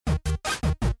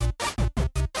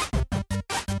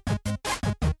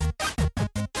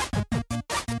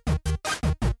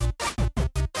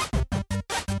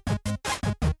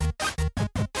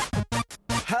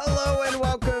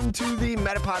welcome to the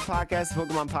Metapod podcast, the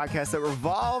Pokemon podcast that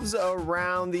revolves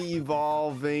around the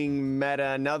evolving meta.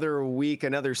 Another week,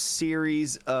 another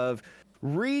series of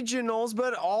regionals,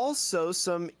 but also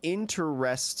some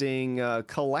interesting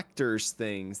collectors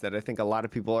things that I think a lot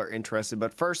of people are interested.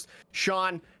 But first,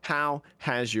 Sean, how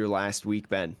has your last week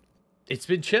been? It's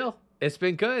been chill. It's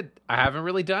been good. I haven't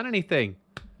really done anything.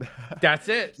 That's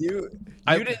it. You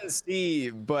didn't see,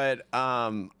 but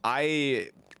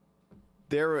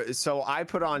so I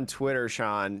put on Twitter,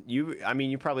 Sean.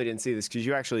 You probably didn't see this because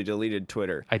you actually deleted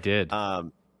Twitter. I did.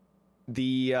 While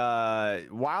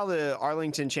the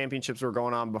Arlington Championships were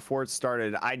going on before it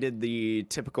started, I did the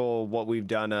typical what we've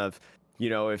done of,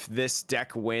 if this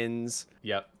deck wins,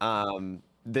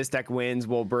 this deck wins,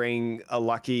 we'll bring a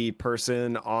lucky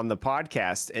person on the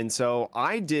podcast. And so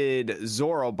I did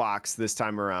Zorobox this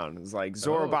time around. It was like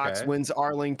Zorobox wins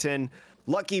Arlington,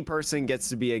 lucky person gets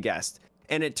to be a guest.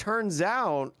 And it turns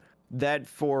out that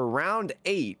for round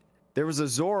 8, there was a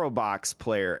Zorobox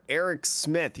player, Eric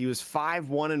Smith. He was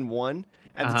 5-1-1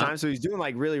 at the time, so he's doing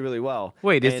like really, really well.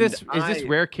 Wait, is this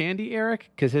Rare Candy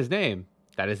Eric? Because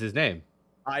that is his name.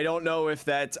 I don't know if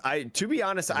that's to be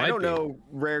honest, I don't know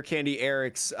Rare Candy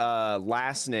Eric's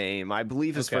last name. I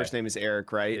believe his first name is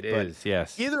Eric, right? It is,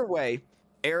 yes. Either way,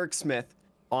 Eric Smith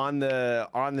on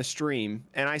the stream,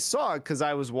 and I saw it because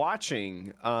I was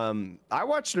watching. I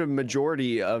watched a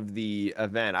majority of the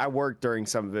event. I worked during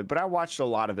some of it, but I watched a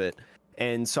lot of it.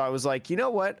 And so I was like, you know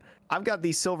what? I've got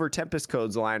these Silver Tempest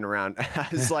codes lying around. I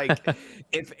was like,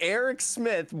 if Eric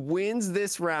Smith wins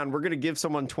this round, we're going to give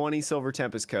someone 20 Silver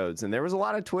Tempest codes. And there was a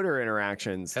lot of Twitter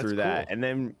interactions through that. And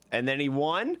then he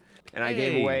won, and I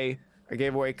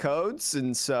gave away codes.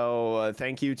 And so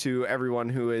thank you to everyone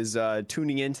who is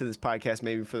tuning into this podcast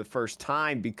maybe for the first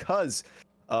time because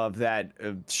of that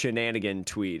shenanigan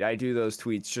tweet. I do those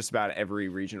tweets just about every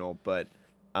regional, but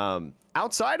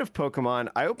outside of Pokemon,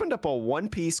 I opened up a One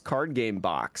Piece card game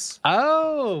box.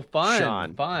 Oh, fun.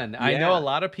 Sean. Fun. Yeah. I know a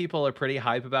lot of people are pretty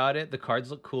hype about it. The cards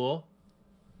look cool.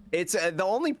 It's the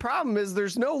only problem is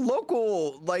there's no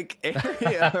local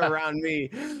area around me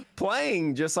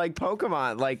playing just like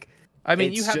Pokemon.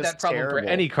 You have that problem for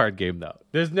any card game though.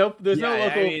 There's no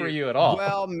local for you at all.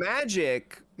 Well,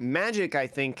 Magic, I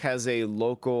think, has a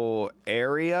local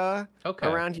area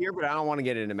around here, but I don't want to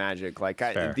get into Magic.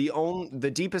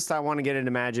 The deepest I want to get into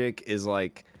Magic is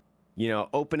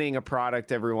opening a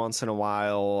product every once in a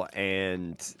while,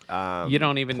 and you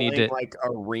don't even need to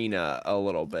Arena a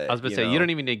little bit. I was about to say you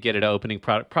don't even need to get it opening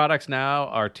products now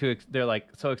are they're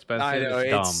so expensive. I know,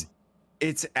 it's dumb.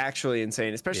 It's actually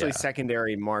insane, especially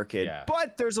secondary market. Yeah.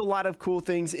 But there's a lot of cool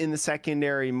things in the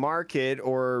secondary market,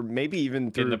 or maybe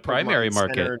even through the primary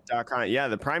market. Yeah,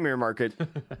 the primary market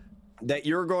that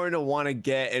you're going to want to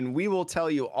get, and we will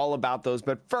tell you all about those.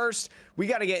 But first, we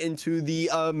got to get into the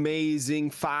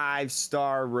amazing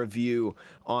 5-star review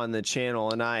on the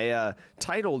channel, and I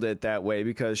titled it that way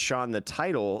because, Sean, the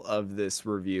title of this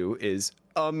review is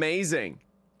amazing.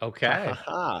 Okay.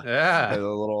 Yeah. A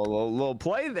little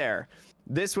play there.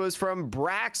 This was from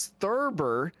Brax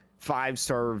Thurber,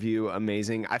 5-star review.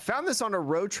 Amazing. I found this on a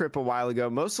road trip a while ago,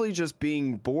 mostly just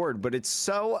being bored, but it's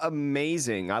so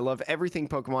amazing. I love everything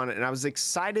Pokemon, and I was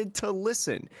excited to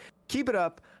listen. Keep it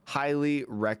up. Highly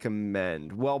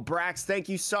recommend. Well, Brax, thank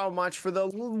you so much for the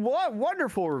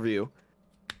wonderful review.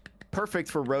 Perfect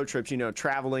for road trips,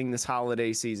 traveling this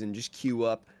holiday season. Just queue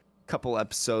up couple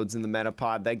episodes in the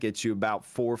Metapod. That gets you about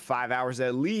 4 or 5 hours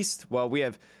at least. Well, we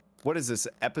have, what is this,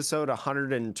 episode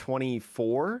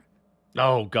 124?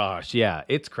 Oh gosh, yeah,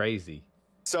 it's crazy.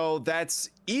 So that's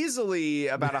easily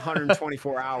about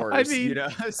 124 hours.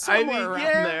 Somewhere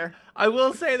around there. I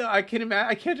will say though, I can't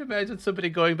imagine somebody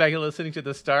going back and listening to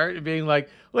the start and being like,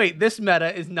 "Wait, this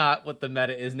meta is not what the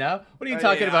meta is now. What are you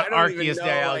talking about, Arceus,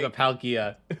 Dialga,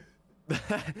 Palkia?"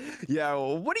 Yeah,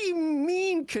 well, what do you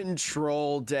mean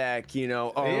control deck?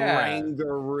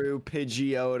 Oranguru,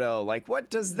 Pidgeotto. What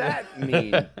does that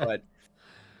mean? But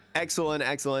excellent.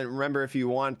 Remember, if you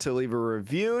want to leave a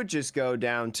review, just go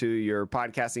down to your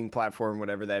podcasting platform,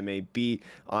 whatever that may be.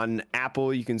 On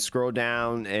Apple, you can scroll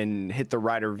down and hit the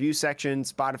write a review section.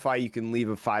 Spotify, you can leave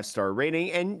a 5-star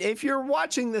rating. And if you're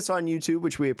watching this on YouTube,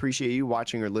 which we appreciate you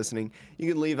watching or listening, you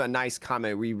can leave a nice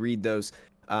comment. We read those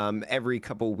every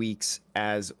couple weeks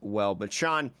as well. But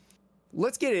Sean,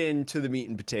 let's get into the meat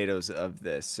and potatoes of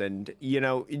this. And do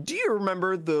you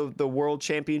remember the World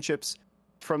Championships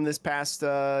from this past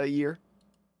year?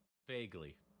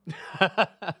 Vaguely.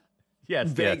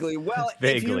 Yes, vaguely. Yes. Well,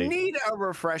 Vaguely. If you need a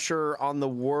refresher on the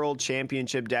World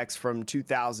Championship decks from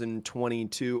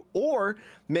 2022, or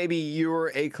maybe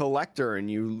you're a collector and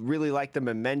you really like the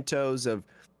mementos of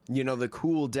the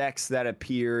cool decks that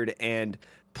appeared and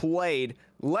played,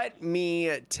 let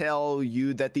me tell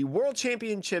you that the World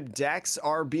Championship decks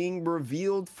are being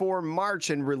revealed for March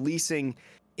and releasing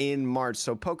in March.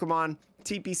 So Pokemon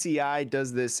TPCI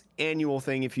does this annual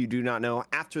thing, if you do not know.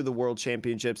 After the World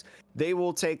Championships, they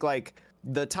will take like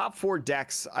the top 4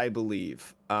 decks, I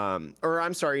believe. Or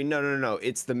I'm sorry, no.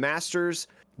 It's the Masters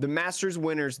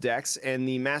winners decks and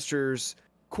the Masters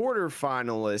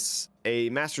quarterfinalists, a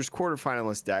Masters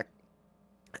quarterfinalist deck.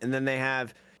 And then they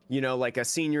have, like a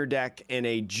senior deck and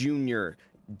a junior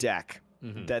deck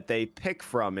that they pick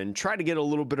from and try to get a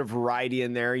little bit of variety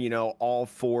in there, all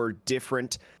 4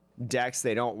 different decks.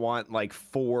 They don't want like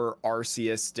 4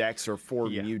 Arceus decks or 4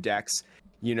 Mew decks,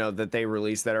 that they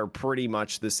release that are pretty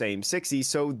much the same 60.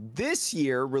 So this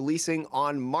year, releasing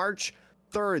on March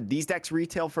 3rd, these decks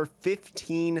retail for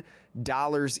 $15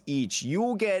 each. You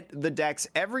will get the decks,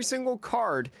 every single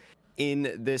card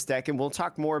in this deck, and we'll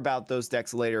talk more about those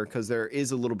decks later because there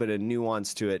is a little bit of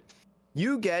nuance to it.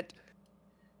 You get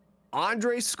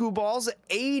Andre Scooball's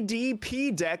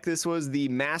ADP deck. This was the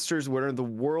Masters winner, the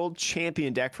world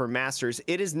champion deck for Masters.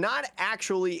 It is not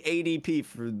actually ADP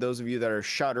for those of you that are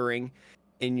shuddering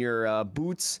in your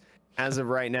boots as of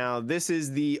right now. This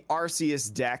is the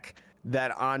Arceus deck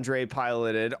that Andre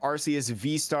piloted. Arceus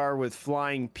V-Star with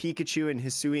Flying Pikachu and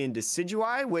Hisuian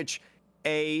Decidueye, which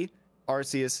A,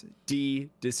 Arceus, D,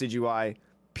 Decidueye,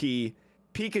 P,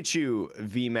 Pikachu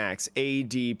VMAX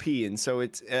ADP. And so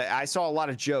it's I saw a lot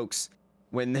of jokes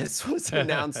when this was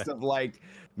announced of like,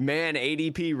 man,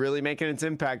 ADP really making its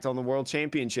impact on the World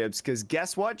Championships, because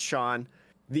guess what, Sean,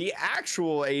 the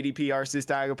actual ADP Arceus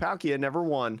Dialga Palkia never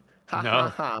won.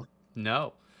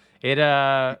 No,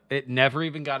 it never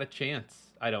even got a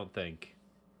chance, I don't think.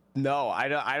 No, I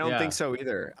don't think so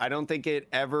either. I don't think it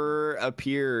ever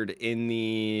appeared in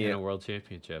a World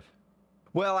Championship.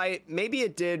 Well, maybe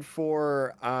it did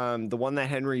for the one that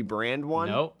Henry Brand won.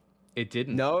 No, it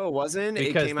didn't. No, it wasn't.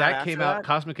 Because that came out.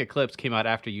 Cosmic Eclipse came out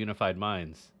after Unified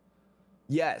Minds.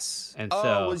 Yes. And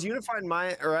so was Unified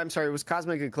Mind, or I'm sorry, was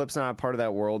Cosmic Eclipse not a part of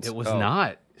that world? It was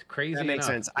not. It's crazy. That makes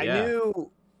sense. I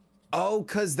knew. Oh,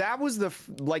 because that was the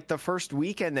first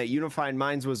weekend that Unified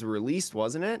Minds was released,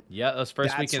 wasn't it? Yeah, it was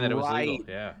first weekend that it was legal.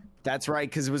 Yeah. That's right,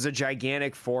 because it was a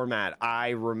gigantic format.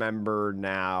 I remember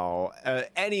now.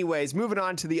 Anyways, moving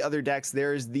on to the other decks,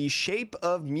 there's the Shape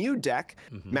of Mew deck,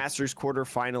 Masters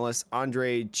quarterfinalist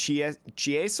Andre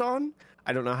Chiasson.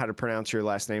 I don't know how to pronounce your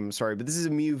last name, I'm sorry, but this is a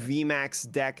Mew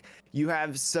VMAX deck. You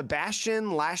have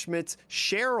Sebastian Lashmit's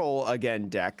Cheryl again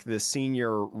deck, the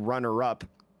senior runner-up.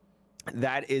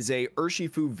 That is a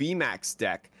Urshifu VMAX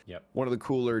deck. Yep. One of the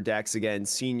cooler decks, again,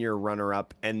 senior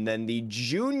runner-up. And then the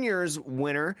juniors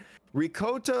winner,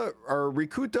 Rikuto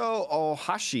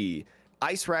Ohashi,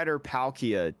 Ice Rider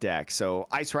Palkia deck. So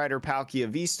Ice Rider Palkia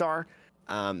V-Star,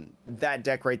 that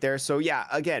deck right there. So yeah,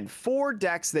 again, 4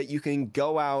 decks that you can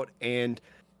go out and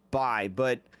buy.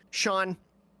 But Sean,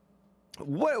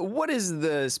 what is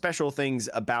the special things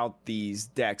about these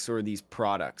decks or these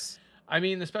products? I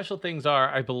mean, the special things are,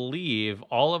 I believe,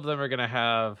 all of them are going to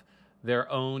have their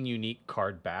own unique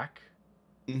card back.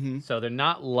 So they're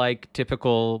not like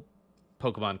typical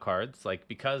Pokemon cards. Like,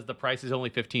 because the price is only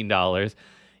 $15,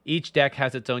 each deck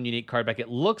has its own unique card back. It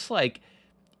looks like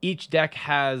each deck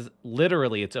has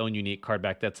literally its own unique card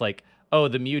back. That's like, oh,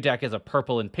 the Mew deck is a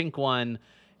purple and pink one,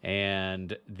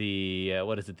 and the,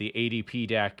 the ADP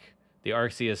deck, the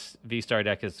Arceus V-Star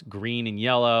deck is green and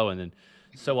yellow, and then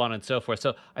so on and so forth.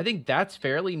 So I think that's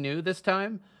fairly new this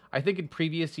time. I think in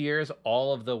previous years,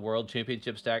 all of the World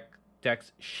Championships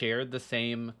decks shared the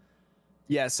same.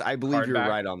 Yes, I believe you're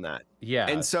right on that. Yeah.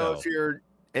 And so if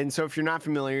you're not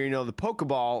familiar, the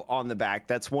Pokeball on the back,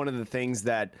 that's one of the things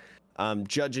that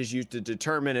judges use to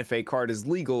determine if a card is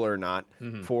legal or not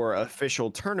for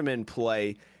official tournament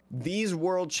play. These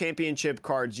World Championship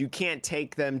cards, you can't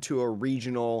take them to a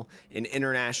regional, an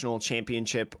international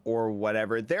championship or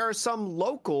whatever. There are some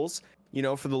locals,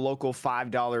 for the local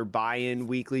 $5 buy-in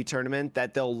weekly tournament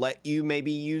that they'll let you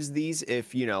maybe use these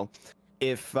if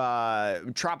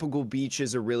Tropical Beach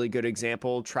is a really good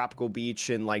example. Tropical Beach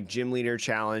and like Gym Leader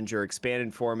Challenge or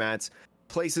expanded formats,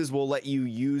 places will let you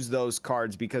use those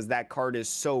cards because that card is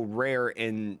so rare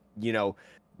and,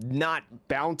 not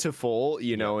bountiful,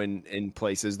 in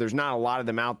places. There's not a lot of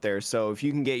them out there. So if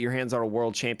you can get your hands on a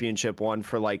World Championship one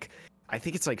for like, I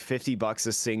think it's like $50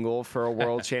 a single for a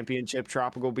World Championship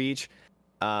Tropical Beach,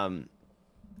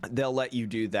 they'll let you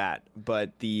do that.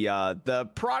 But the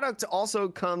product also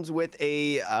comes with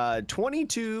a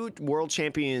 22 World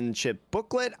Championship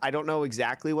booklet. I don't know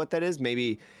exactly what that is.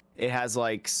 Maybe it has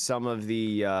like some of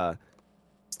the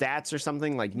stats or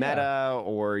something like meta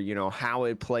or, you know, how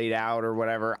it played out or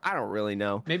whatever. I don't really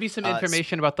know. Maybe some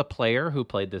information about the player who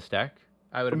played this deck,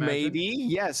 I would imagine. Maybe,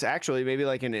 yes, actually, maybe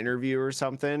like an interview or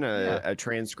something, a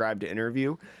transcribed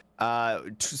interview.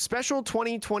 Special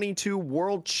 2022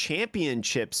 World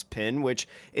Championships pin, which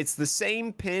it's the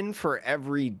same pin for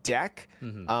every deck.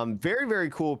 Very, very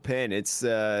cool pin. It's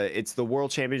the World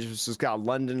Championships. It's got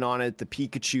London on it, the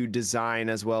Pikachu design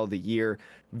as well, the year.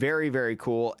 Very, very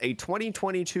cool. A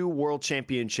 2022 World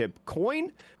Championship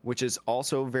coin, which is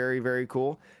also very, very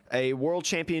cool. A World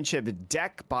Championship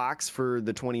deck box for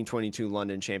the 2022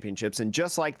 London Championships. And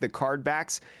just like the card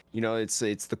backs, you know, it's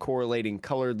the correlating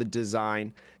color, the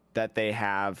design that they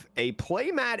have. A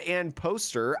playmat and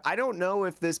poster. I don't know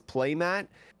if this playmat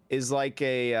is like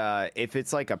if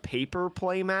it's like a paper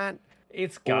playmat.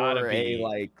 It's gotta be a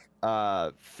like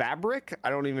fabric. I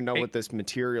don't even know what this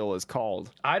material is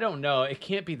called. I don't know. It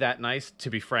can't be that nice, to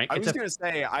be frank. I was gonna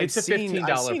say it's a $15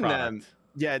 product. Them.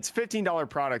 Yeah, it's $15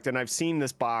 product, and I've seen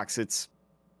this box.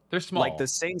 They're small, like the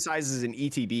same size as an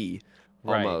ETB,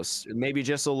 almost. Maybe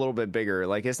just a little bit bigger.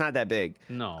 Like it's not that big.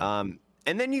 No.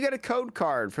 And then you get a code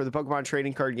card for the Pokemon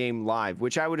Trading Card Game Live,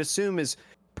 which I would assume is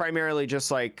primarily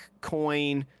just like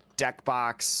coin, deck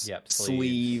box,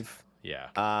 sleeve. Yeah.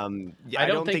 I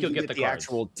don't think you'll get the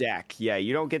actual deck. Yeah,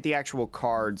 you don't get the actual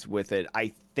cards with it.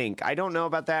 I think. I don't know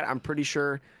about that. I'm pretty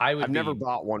sure. I've never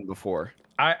bought one before.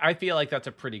 I feel like that's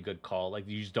a pretty good call. Like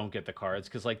you just don't get the cards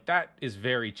because like that is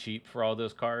very cheap for all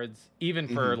those cards, even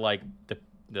for like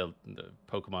the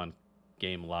Pokemon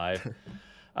Game Live.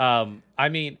 I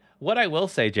mean, what I will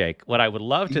say, Jake, what I would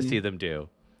love to see them do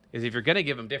is if you're going to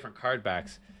give them different card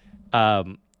backs,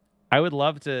 I would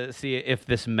love to see if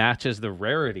this matches the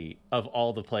rarity of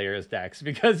all the players' decks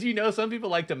because, you know, some people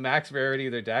like to max rarity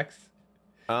of their decks.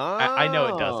 Oh. I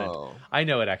know it doesn't. I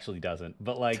know it actually doesn't.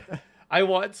 But, like, I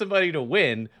want somebody to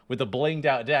win with a blinged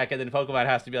out deck, and then Pokemon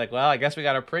has to be like, well, I guess we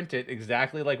got to print it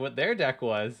exactly like what their deck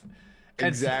was.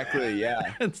 Exactly,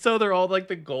 yeah. And so they're all like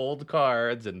the gold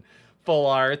cards and full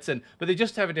arts, but they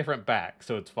just have a different back,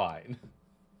 so it's fine.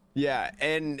 Yeah,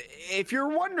 and if you're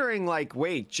wondering, like,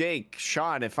 wait, Jake,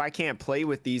 Sean, if I can't play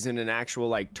with these in an actual,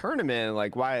 like, tournament,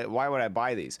 like, why would I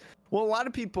buy these? Well, a lot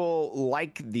of people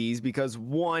like these because,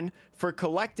 one, for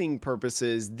collecting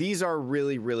purposes, these are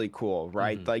really, really cool,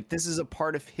 right? Like, this is a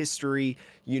part of history.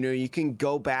 You know, you can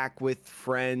go back with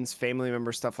friends, family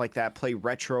members, stuff like that, play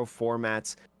retro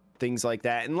formats, things like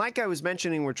that. And like I was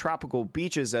mentioning with Tropical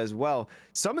Beaches as well,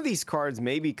 some of these cards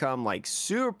may become like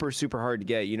super, super hard to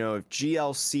get. You know, if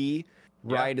GLC,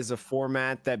 right, is a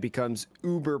format that becomes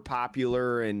uber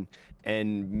popular and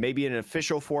maybe an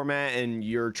official format and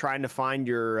you're trying to find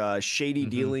your shady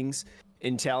dealings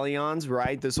in Talions,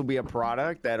 right? This will be a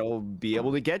product that'll be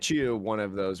able to get you one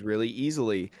of those really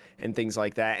easily and things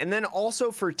like that. And then also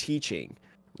for teaching,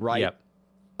 right? Yep.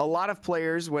 A lot of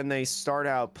players, when they start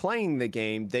out playing the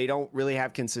game, they don't really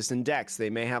have consistent decks.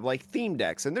 They may have like theme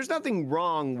decks, and there's nothing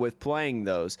wrong with playing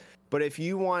those. But if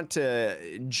you want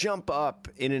to jump up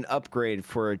in an upgrade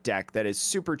for a deck that is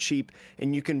super cheap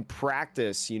and you can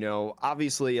practice, you know,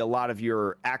 obviously a lot of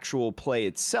your actual play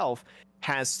itself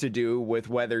has to do with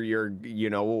whether you're, you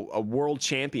know, a world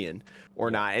champion or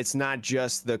not. It's not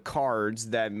just the cards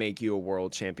that make you a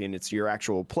world champion. It's your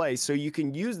actual play. So you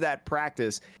can use that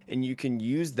practice and you can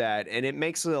use that. And it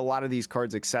makes a lot of these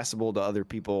cards accessible to other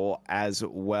people as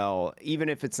well. Even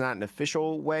if it's not an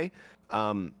official way,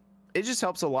 it just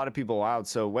helps a lot of people out.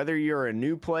 So whether you're a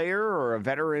new player or a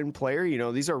veteran player, you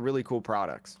know, these are really cool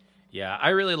products. Yeah, I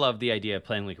really love the idea of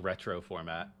playing like retro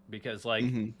format because like,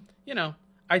 you know,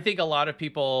 I think a lot of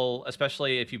people,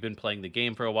 especially if you've been playing the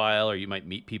game for a while or you might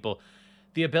meet people,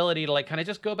 the ability to like kind of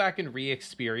just go back and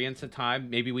re-experience a time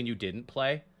maybe when you didn't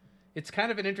play. It's kind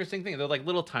of an interesting thing. They're like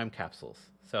little time capsules.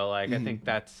 So like I think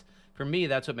that's, for me,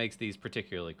 that's what makes these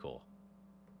particularly cool.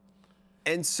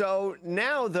 And so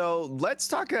now, though,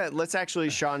 let's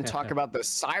actually, Sean, talk about the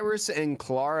Cyrus and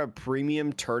Clara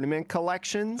Premium Tournament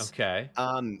collections. Okay.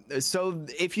 So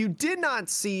if you did not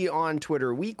see on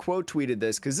Twitter, we quote tweeted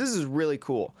this because this is really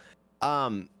cool.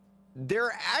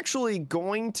 They're actually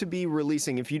going to be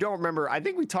releasing, if you don't remember, I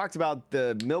think we talked about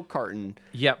the milk carton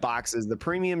boxes, the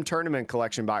Premium Tournament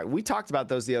Collection box. We talked about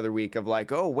those the other week of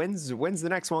like, oh, when's the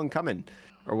next one coming?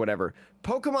 Or whatever.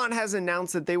 Pokemon has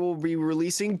announced that they will be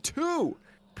releasing 2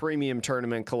 Premium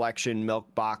Tournament Collection milk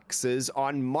boxes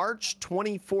on March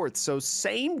 24th. So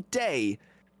same day,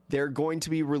 they're going to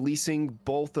be releasing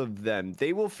both of them.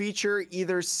 They will feature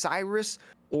either Cyrus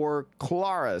or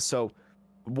Clara. So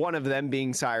one of them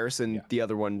being Cyrus and the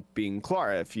other one being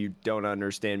Clara, if you don't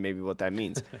understand maybe what that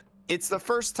means. It's the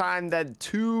first time that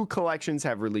 2 collections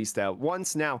have released at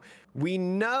once. Now, we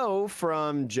know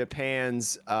from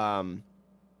Japan's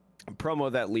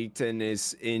promo that leaked and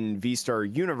is in V-Star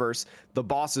Universe, the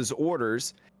boss's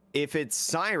orders. If it's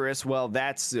Cyrus, well,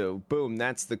 that's boom,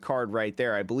 that's the card right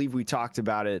there. I believe we talked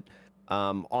about it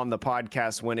on the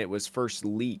podcast when it was first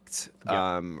leaked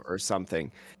or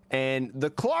something. And the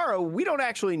Clara, we don't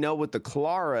actually know what the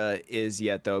Clara is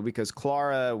yet, though, because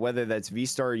Clara, whether that's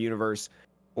V-Star Universe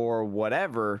or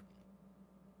whatever,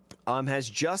 has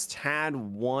just had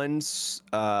one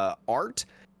art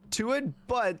to it,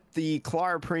 but the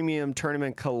Clara Premium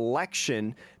Tournament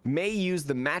Collection may use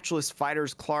the Matchless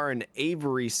Fighters Clara and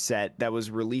Avery set that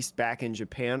was released back in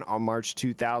Japan on March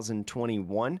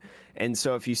 2021. And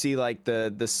so if you see like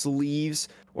the sleeves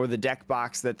or the deck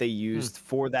box that they used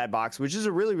for that box, which is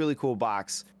a really, really cool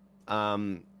box.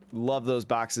 Love those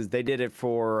boxes. They did it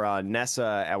for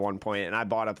Nessa at one point, and I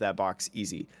bought up that box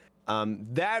easy.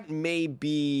 That may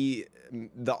be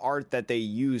the art that they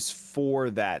use for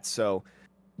that. So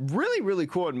really, really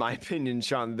cool in my opinion,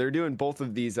 Sean. They're doing both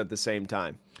of these at the same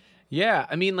time. Yeah,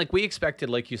 I mean, like we expected,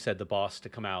 like you said, the boss to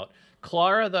come out.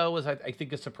 Clara, though, was I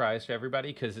think a surprise to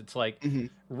everybody because it's like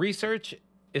Research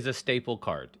is a staple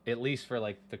card, at least for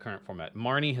like the current format.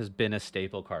 Marnie has been a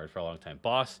staple card for a long time.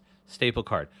 Boss, staple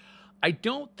card. I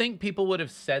don't think people would have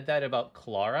said that about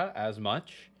Clara as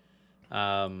much.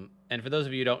 And for those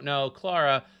of you who don't know,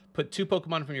 Clara, put 2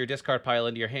 Pokemon from your discard pile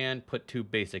into your hand, put 2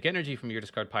 basic energy from your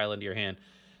discard pile into your hand.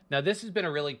 Now, this has been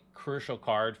a really crucial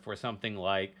card for something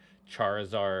like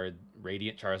Charizard,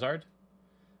 Radiant Charizard.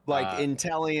 Like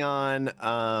Inteleon,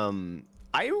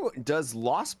 does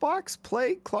Lost Box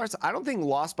play Clara? I don't think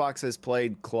Lost Box has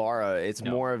played Clara. It's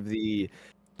more of the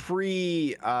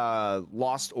pre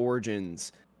Lost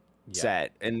Origins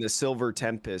set and the Silver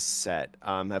Tempest set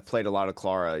have played a lot of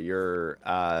Clara. Your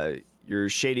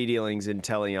Shady Dealings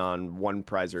Inteleon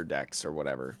 1-prizer decks or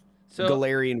whatever. So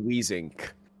Galarian Weezing.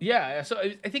 Yeah, so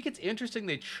I think it's interesting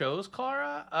they chose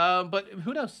Clara, but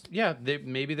who knows? Yeah,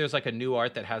 maybe there's like a new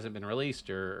art that hasn't been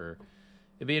released, or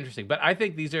it'd be interesting. But I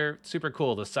think these are super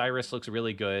cool. The Cyrus looks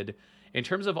really good. In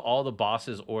terms of all the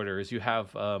boss's orders, you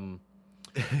have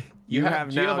you have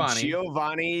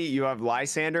Giovanni, you have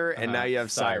Lysander, and now you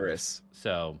have Cyrus.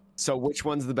 So which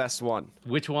one's the best one?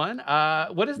 Which one?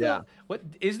 What is what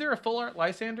is there a full art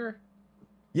Lysander?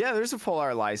 Yeah, there's a full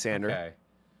art Lysander. Okay.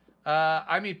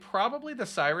 I mean, probably the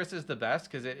Cyrus is the best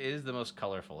because it is the most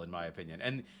colorful, in my opinion.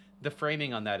 And the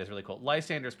framing on that is really cool.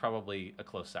 Lysander's probably a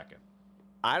close second.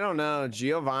 I don't know.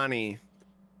 Giovanni's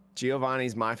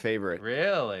my favorite.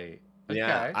 Really? Okay.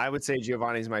 Yeah, I would say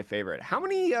Giovanni's my favorite. How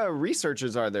many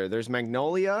researchers are there? There's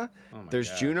Magnolia. There's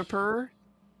Juniper.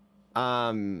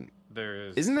 Isn't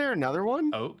there another one?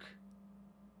 Oak.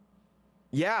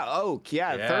 Yeah, Oak.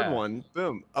 Yeah, third one.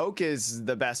 Boom. Oak is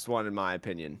the best one in my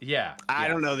opinion. Yeah. I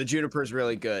don't know. The Juniper's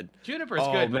really good. Juniper's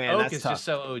good, but Oak is just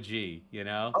so OG, you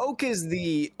know? Oak is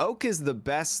the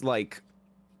best, like,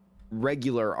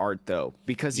 regular art, though,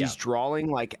 because he's drawing,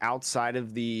 like, outside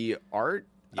of the art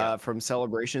from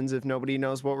Celebrations, if nobody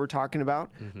knows what we're talking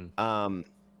about.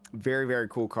 Very, very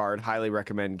cool card. Highly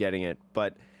recommend getting it.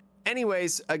 But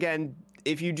anyways, again,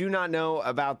 if you do not know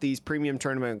about these Premium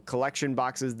Tournament Collection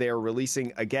boxes, they are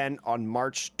releasing again on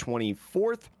March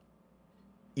 24th.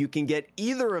 You can get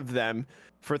either of them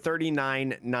for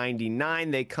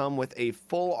 $39.99. They come with a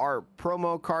full art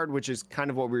promo card, which is kind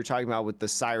of what we were talking about with the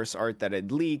Cyrus art that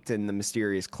had leaked and the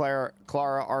mysterious Clara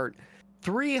art.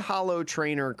 3 holo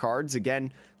trainer cards.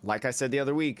 Again, like I said the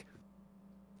other week,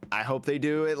 I hope they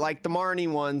do it like the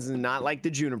Marnie ones and not like the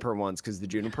Juniper ones, because the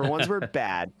Juniper ones were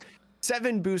bad.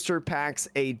 7 booster packs,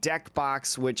 a deck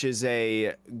box, which is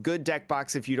a good deck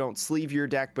box if you don't sleeve your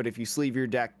deck, but if you sleeve your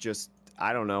deck, just,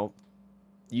 I don't know,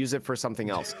 use it for something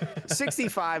else.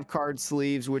 65 card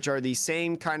sleeves, which are the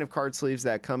same kind of card sleeves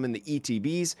that come in the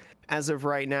ETBs as of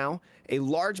right now. A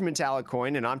large metallic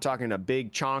coin, and I'm talking a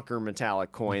big chonker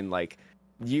metallic coin, like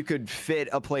you could fit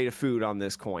a plate of food on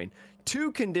this coin.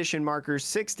 2 condition markers,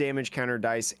 6 damage counter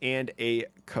dice, and a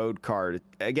code card.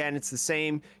 Again, it's the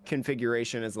same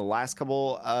configuration as the last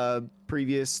couple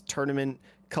previous tournament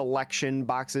collection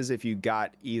boxes if you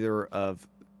got either of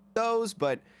those.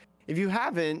 But if you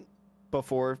haven't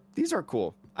before, these are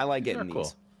cool. I like getting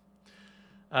these.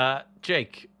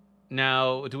 Jake,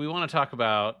 now do we want to talk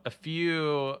about a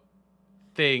few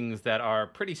things that are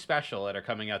pretty special that are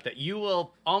coming out that you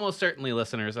will almost certainly,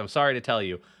 listeners, I'm sorry to tell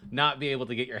you, not be able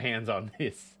to get your hands on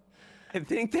this? I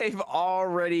think they've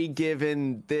already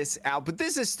given this out, but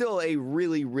this is still a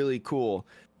really, really cool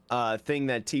thing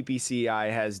that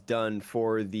TPCI has done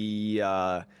for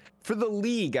the for the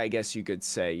league, I guess you could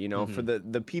say, you know, for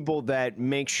the people that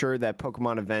make sure that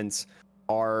Pokemon events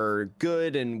are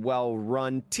good and well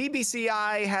run.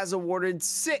 TBCI has awarded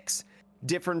 6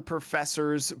 different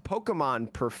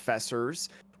Pokemon professors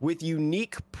with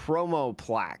unique promo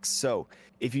plaques. So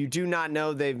if you do not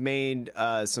know, they've made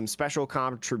some special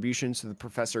contributions to the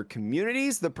professor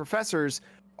communities. The professors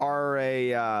are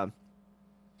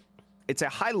it's a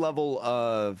high level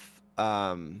of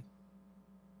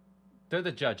they're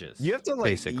the judges. You have to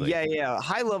basically.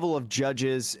 High level of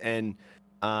judges and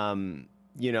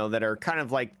you know, that are kind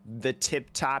of like the tip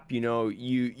top. You know,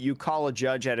 you call a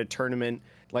judge at a tournament,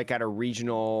 like at a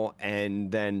regional, and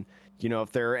then, you know,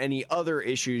 if there are any other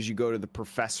issues, you go to the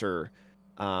professor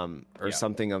or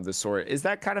something of the sort. Is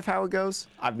that kind of how it goes?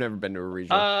 I've never been to a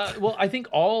regional. Well, I think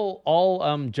all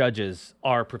judges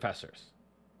are professors.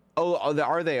 Oh,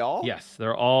 are they all? Yes,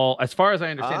 they're all. As far as I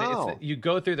understand it, you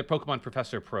go through the Pokemon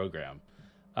Professor program.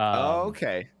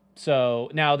 Okay. So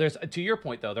now to your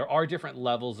point though, there are different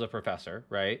levels of professor,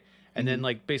 right? And then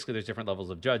like basically there's different levels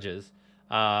of judges.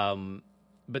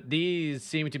 But these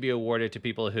seem to be awarded to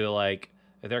people who like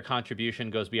their contribution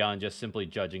goes beyond just simply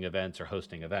judging events or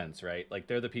hosting events, right? Like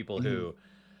they're the people who,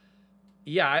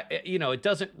 you know, it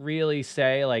doesn't really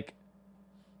say like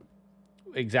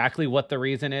exactly what the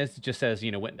reason is. It just says,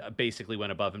 you know, basically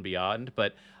went above and beyond.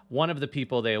 But one of the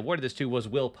people they awarded this to was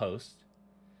Will Post.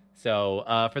 So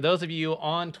for those of you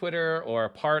on Twitter or a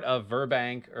part of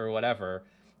Verbank or whatever,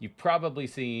 you've probably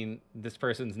seen this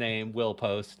person's name, Will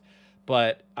Post.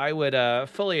 But I would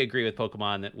fully agree with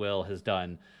Pokemon that Will has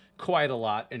done quite a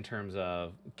lot in terms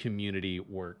of community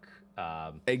work.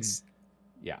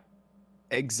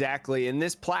 Exactly. And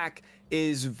this plaque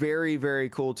is very, very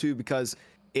cool too, because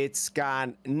it's got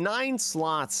 9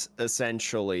 slots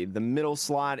essentially. The middle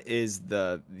slot is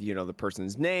the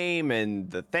person's name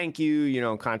and the thank you, you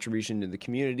know, contribution to the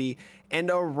community. And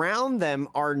around them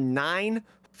are 9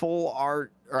 full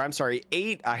art, or I'm sorry,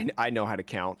 8. I know how to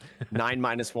count. 9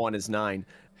 minus 1 is 9.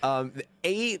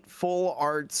 8 full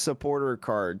art supporter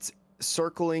cards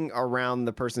circling around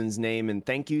the person's name and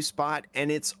thank you spot. And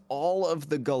it's all of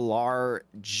the Galar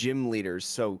gym leaders.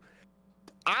 So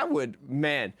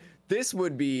this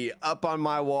would be up on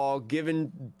my wall,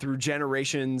 given through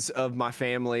generations of my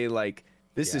family. Like,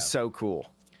 this is so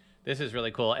cool. This is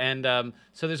really cool. And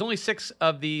so there's only 6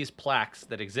 of these plaques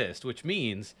that exist, which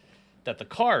means that the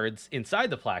cards inside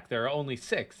the plaque, there are only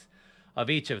 6 of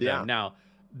each of them. Yeah. Now,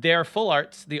 they're full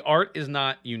arts. The art is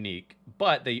not unique,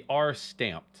 but they are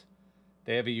stamped.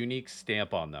 They have a unique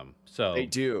stamp on them. So they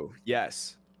do.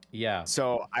 Yes. Yeah.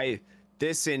 So I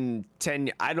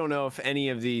don't know if any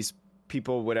of these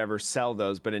people would ever sell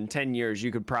those, but in 10 years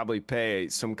you could probably pay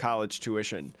some college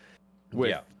tuition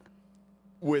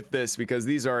with this, because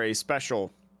these are a special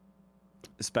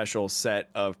set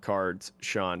of cards,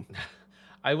 Sean.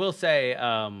 I will say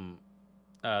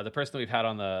the person that we've had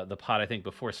on the pod, I think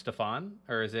before, Stefan,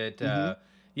 or is it the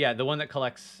one that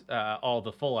collects all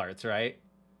the full arts, right?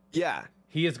 Yeah.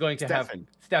 He is going to have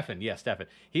Stefan. Yes, Stefan.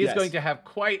 He is going to have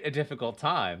quite a difficult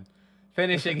time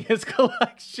finishing his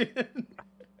collection.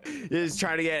 Is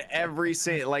trying to get every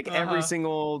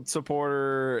single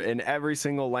supporter in every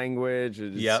single language.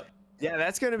 Yep. Yeah,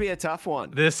 that's going to be a tough one.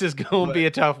 This is going to be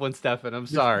a tough one, Stefan. I'm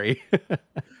sorry.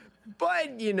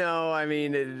 But, you know, I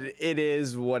mean, it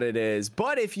is what it is.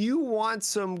 But if you want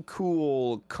some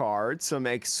cool cards, some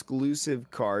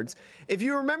exclusive cards, if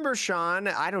you remember, Sean,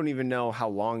 I don't even know how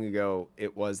long ago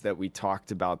it was that we talked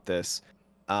about this.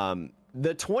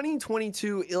 The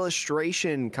 2022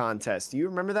 illustration contest. Do you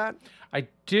remember that? I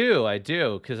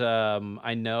do, because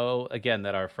I know, again,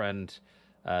 that our friend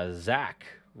Zach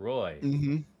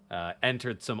Roy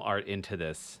entered some art into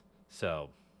this.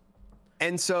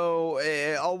 And so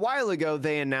a while ago,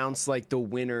 they announced like the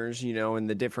winners, you know, and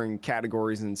the different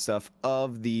categories and stuff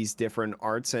of these different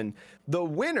arts. And the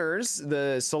winners,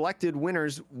 the selected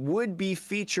winners, would be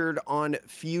featured on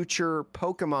future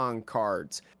Pokemon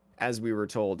cards, as we were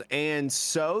told. And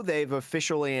so they've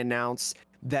officially announced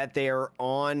that they are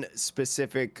on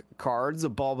specific cards, a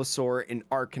Bulbasaur, an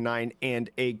Arcanine, and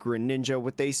a Greninja,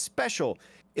 with a special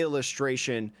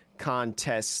illustration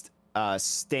contest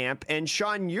stamp. And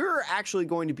Sean, you're actually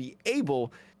going to be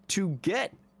able to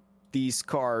get these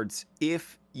cards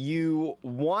if you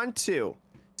want to.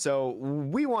 So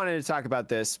we wanted to talk about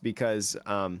this because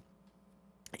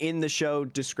in the show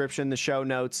description, the show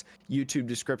notes, YouTube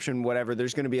description, whatever,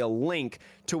 there's going to be a link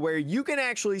to where you can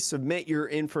actually submit your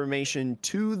information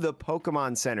to the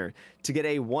Pokemon Center to get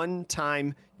a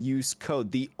one-time use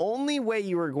code. The only way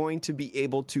you are going to be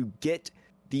able to get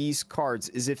these cards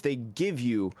is if they give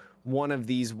you one of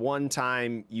these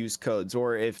one-time use codes,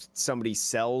 or if somebody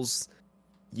sells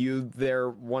you their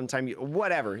one-time,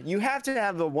 whatever. You have to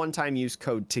have the one-time use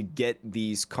code to get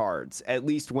these cards, at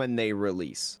least when they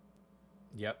release.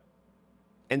 Yep.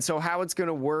 And so how it's going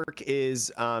to work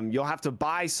is you'll have to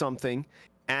buy something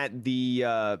at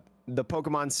the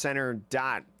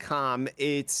PokemonCenter.com.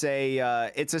 It's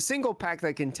a single pack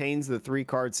that contains the 3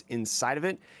 cards inside of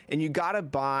it, and you got to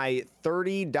buy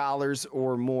 $30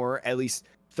 or more, at least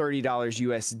 $30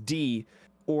 USD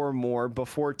or more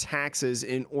before taxes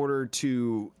in order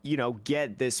to,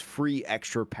 get this free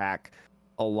extra pack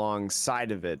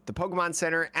alongside of it. The Pokemon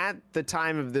Center at the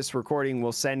time of this recording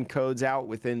will send codes out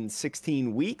within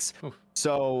 16 weeks. Oof.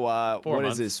 So what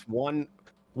months. is this?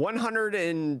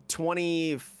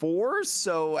 124.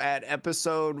 So at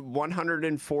episode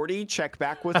 140, check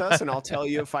back with us and I'll tell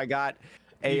you if I got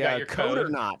a code or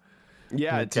not.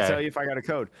 Yeah, okay. To tell you if I got a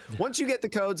code. Once you get the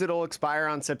codes, it'll expire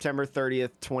on September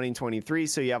 30th, 2023.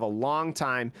 So you have a long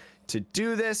time to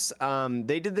do this.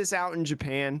 They did this out in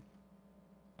Japan,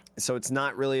 so it's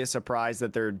not really a surprise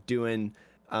that they're doing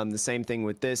the same thing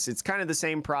with this. It's kind of the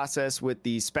same process with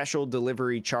the special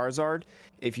delivery Charizard,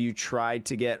 if you tried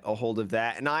to get a hold of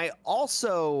that. And I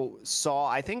also saw,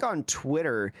 I think on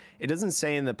Twitter, it doesn't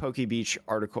say in the PokeBeach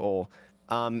article,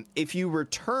 if you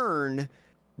return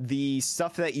the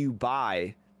stuff that you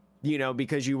buy,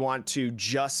 because you want to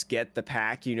just get the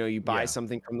pack, you buy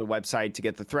something from the website to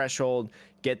get the threshold,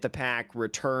 get the pack,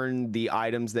 return the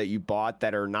items that you bought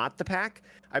that are not the pack.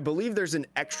 I believe there's an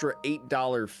extra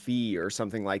 $8 fee or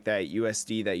something like that,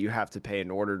 USD, that you have to pay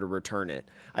in order to return it.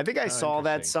 I think I saw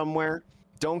that somewhere.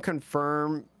 Don't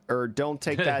confirm or don't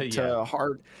take that to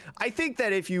heart. I think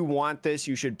that if you want this,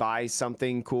 you should buy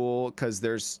something cool because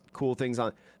there's cool things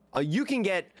on. You can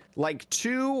get like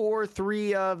 2 or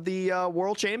 3 of the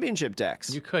World Championship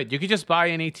decks. You could just buy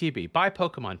an ATB, buy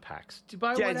Pokemon packs,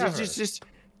 buy whatever. Just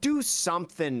do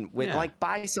something with like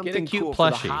buy something cool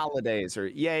plushie for the holidays or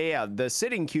the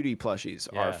Sitting Cutie plushies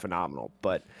are phenomenal.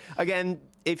 But again,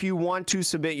 if you want to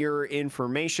submit your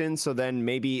information, so then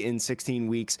maybe in 16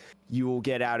 weeks you will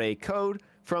get out a code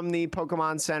from the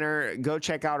Pokemon Center. Go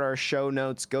check out our show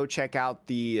notes. Go check out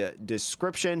the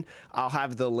description. I'll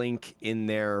have the link in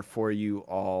there for you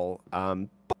all.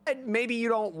 But maybe you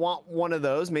don't want one of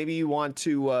those. Maybe you want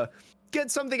to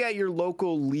get something at your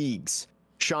local leagues.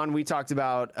 Sean, we talked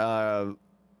about,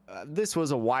 this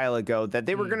was a while ago, that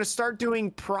they were going to start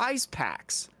doing prize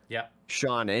packs. Yeah.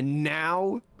 Sean, and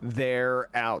now they're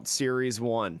out. Series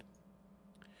 1.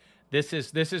 This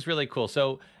is really cool.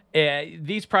 So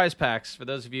these prize packs, for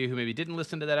those of you who maybe didn't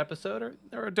listen to that episode or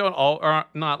are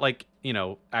not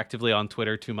actively on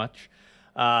Twitter too much,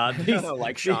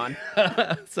 like Sean.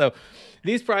 So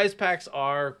these prize packs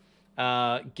are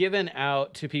given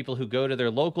out to people who go to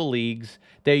their local leagues.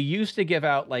 They used to give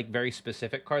out like very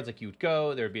specific cards, like you would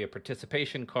go, there'd be a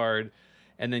participation card,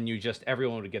 and then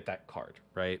everyone would get that card,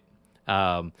 right?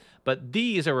 But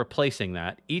these are replacing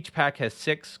that. Each pack has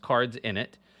 6 cards in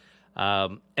it.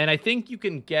 And I think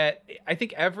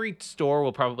every store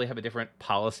will probably have a different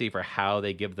policy for how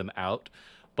they give them out,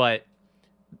 but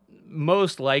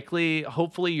most likely,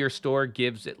 hopefully your store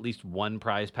gives at least 1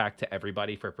 prize pack to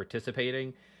everybody for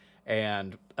participating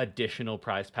and additional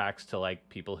prize packs to like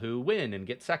people who win and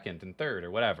get second and third or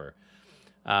whatever.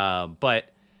 But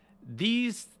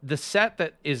the set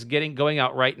that is going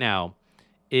out right now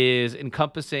is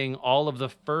encompassing all of the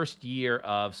first year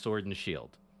of Sword and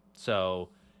Shield. So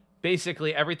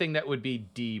basically everything that would be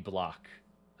D block.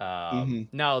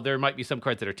 Now, there might be some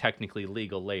cards that are technically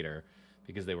legal later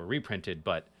because they were reprinted,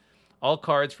 but all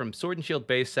cards from Sword and Shield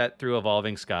base set through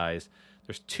Evolving Skies.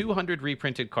 There's 200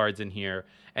 reprinted cards in here,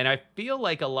 and I feel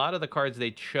like a lot of the cards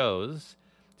they chose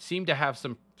seem to have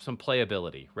some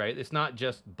playability, right? It's not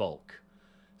just bulk.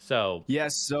 So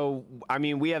yes, so I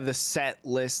mean, we have the set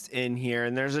list in here,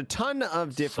 and there's a ton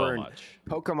of different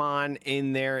Pokemon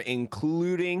in there,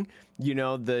 including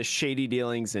the Shady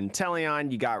Dealings in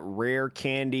Teleon. You got Rare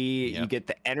Candy. You get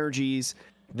the energies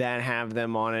that have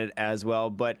them on it as well.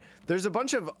 But there's a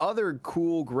bunch of other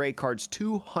cool gray cards,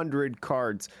 200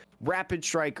 cards. Rapid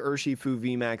Strike Urshifu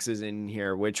VMAX is in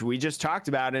here, which we just talked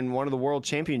about in one of the World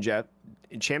Championship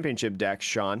decks,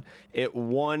 Sean. It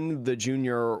won the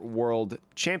Junior World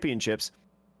Championships.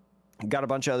 Got a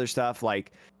bunch of other stuff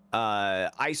like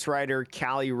Ice Rider,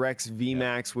 Calyrex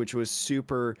VMAX, which was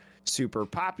super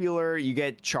popular. You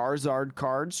get Charizard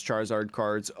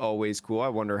cards, always cool. I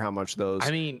wonder how much those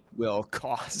will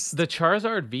cost. The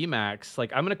Charizard VMAX,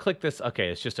 like I'm going to click this. Okay,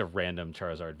 it's just a random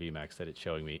Charizard VMAX that it's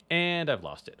showing me, and I've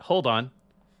lost it. Hold on.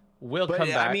 will But come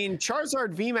back. I mean,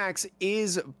 Charizard VMAX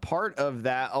is part of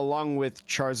that, along with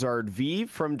Charizard V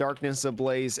from Darkness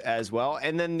Ablaze as well,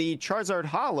 and then the Charizard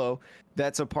Holo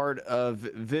that's a part of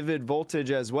Vivid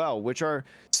Voltage as well, which are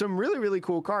some really, really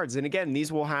cool cards. And again,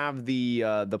 these will have the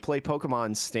Play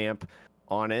Pokemon stamp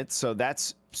on it, so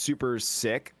that's super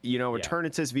sick. You know,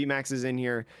 Eternatus VMAX is in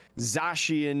here,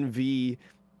 Zacian V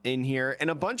in here, and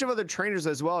a bunch of other trainers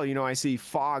as well. You know, I see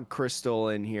Fog Crystal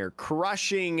in here,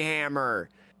 Crushing Hammer.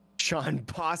 Sean,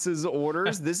 boss's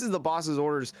orders. This is the boss's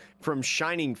orders from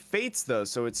Shining Fates, though,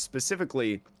 so it's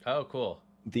specifically cool,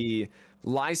 the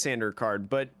Lysander card.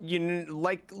 But you know,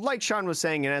 like Sean was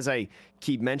saying, and as I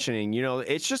keep mentioning, you know,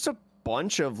 it's just a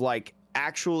bunch of like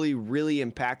actually really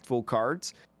impactful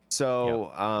cards.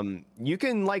 So you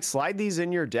can like slide these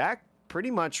in your deck pretty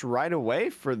much right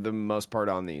away for the most part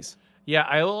on these. Yeah,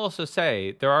 I will also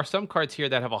say there are some cards here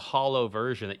that have a holo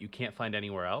version that you can't find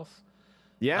anywhere else.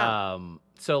 Yeah.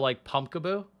 So like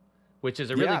Pumpkaboo, which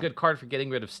is a really good card for getting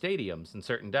rid of stadiums in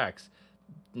certain decks.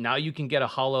 Now you can get a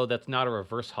holo that's not a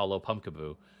reverse holo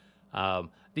Pumpkaboo.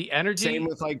 The energy. Same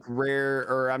with like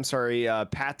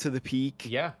Path to the Peak.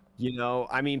 Yeah. You know,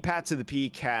 I mean, Path to the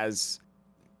Peak has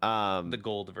the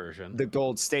gold version, the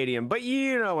gold stadium, but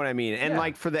you know what I mean. And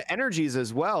like for the energies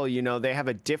as well, you know, they have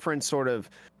a different sort of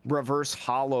reverse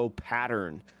holo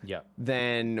pattern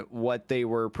than what they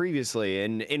were previously.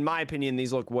 And in my opinion,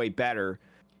 these look way better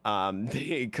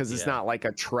because it's not like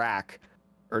a track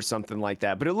or something like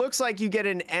that. But it looks like you get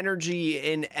an energy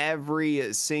in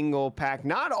every single pack.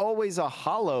 Not always a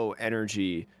holo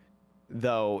energy,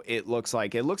 though. It looks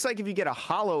like if you get a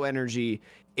holo energy,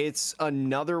 it's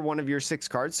another one of your 6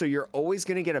 cards. So you're always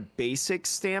going to get a basic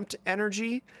stamped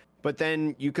energy, but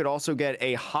then you could also get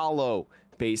a holo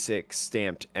basic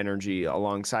stamped energy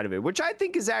alongside of it, which I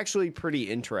think is actually pretty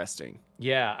interesting.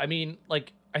 Yeah, I mean,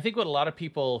 like, I think what a lot of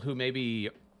people who maybe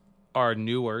are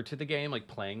newer to the game, like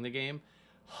playing the game,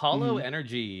 holo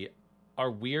energy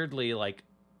are weirdly like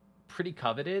pretty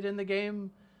coveted in the game.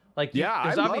 Like,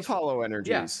 I love holo energies.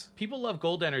 Yeah, people love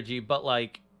gold energy, but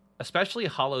like, especially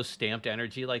holo stamped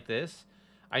energy like this,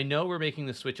 I know we're making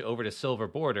the switch over to silver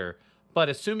border, but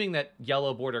assuming that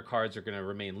yellow border cards are going to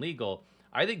remain legal,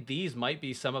 I think these might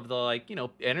be some of the, like, you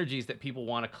know, energies that people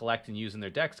want to collect and use in their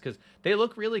decks because they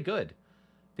look really good.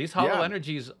 These holo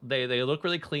energies, they look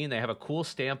really clean. They have a cool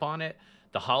stamp on it.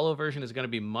 The holo version is going to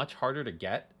be much harder to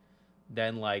get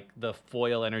than like the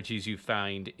foil energies you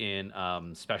find in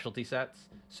specialty sets.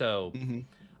 So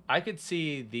I could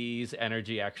see these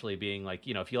energy actually being like,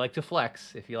 you know, if you like to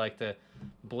flex, if you like to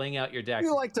bling out your deck.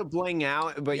 You like to bling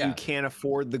out, but you can't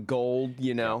afford the gold,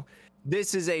 you know.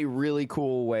 This is a really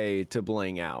cool way to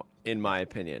bling out, in my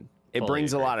opinion. It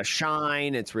brings a lot of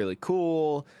shine. It's really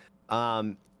cool.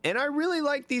 And I really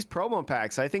like these promo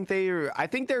packs. I think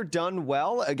they're done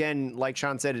well. Again, like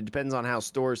Sean said, it depends on how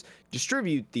stores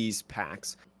distribute these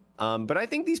packs. But I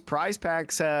think these prize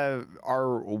packs are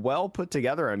well put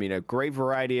together. I mean, a great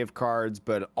variety of cards,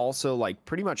 but also like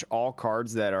pretty much all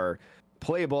cards that are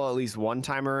playable at least one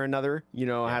time or another, you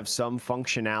know, have some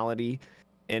functionality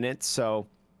in it. So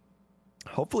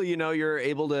hopefully, you know, you're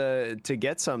able to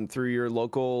get some through your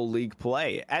local league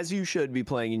play, as you should be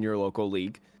playing in your local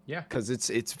league. Yeah, because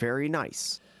it's very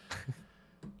nice.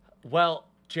 Well,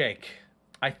 Jake,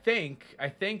 I think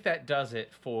that does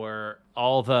it for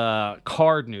all the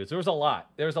card news. There was a lot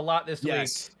this week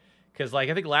because, like,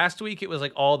 I think last week it was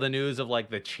like all the news of like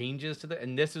the changes to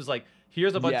and this is like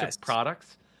here's a bunch of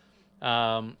products.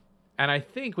 And I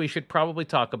think we should probably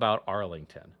talk about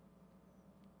Arlington.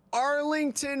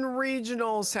 Arlington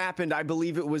Regionals happened. I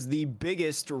believe it was the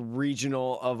biggest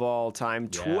regional of all time.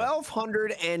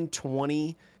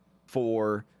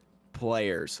 1,224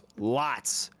 players.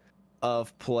 Lots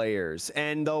of players.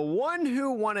 And the one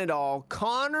who won it all,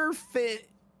 Connor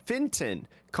Finton,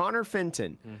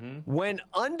 went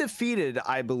undefeated,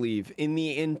 I believe, in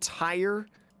the entire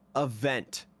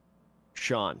event.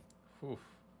 Sean. Oof.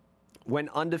 Went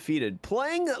undefeated,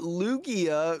 playing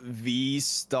Lugia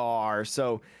V-Star.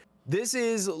 So this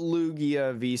is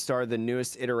Lugia V-Star, the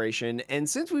newest iteration. And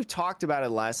since we've talked about it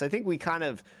less, I think we kind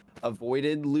of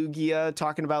avoided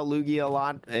talking about Lugia a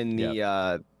lot in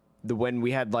the when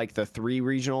we had like the 3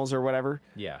 regionals or whatever.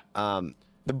 Yeah.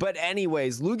 But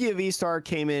anyways, Lugia V-Star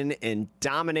came in and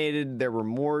dominated. There were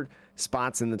more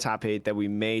spots in the top 8 that we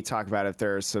may talk about if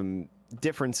there are some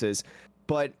differences.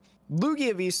 But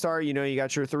Lugia V-Star, you know, you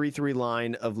got your 3-3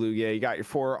 line of Lugia. You got your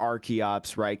 4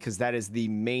 Archeops, right? Because that is the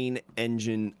main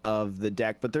engine of the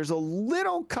deck. But there's a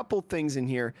little couple things in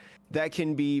here that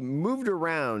can be moved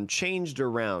around, changed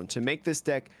around to make this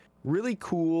deck really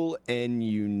cool and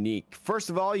unique. First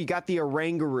of all, you got the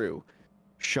Oranguru.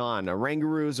 Sean,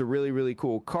 Oranguru is a really, really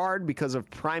cool card because of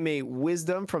Primate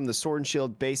Wisdom from the Sword and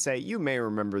Shield base set. You may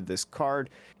remember this card.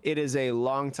 It is a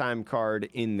long-time card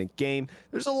in the game.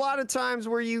 There's a lot of times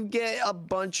where you get a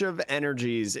bunch of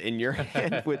energies in your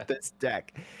hand with this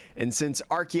deck. And since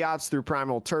Archeops through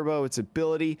Primal Turbo, its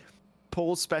ability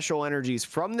pulls special energies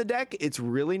from the deck, it's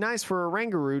really nice for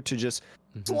Oranguru to just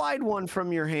slide one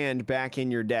from your hand back in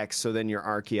your deck so then your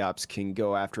Archeops can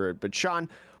go after it. But Sean,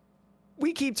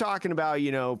 we keep talking about,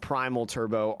 Primal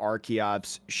Turbo,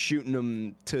 Archeops, shooting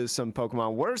them to some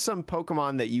Pokemon. What are some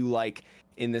Pokemon that you like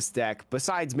in this deck,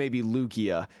 besides maybe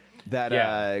Lugia,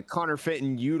 that Connor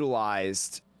Fitton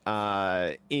utilized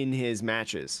in his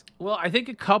matches? Well, I think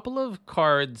a couple of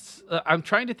cards. I'm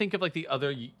trying to think of like the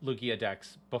other Lugia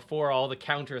decks before all the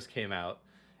counters came out,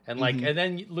 and and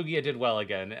then Lugia did well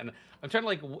again. And I'm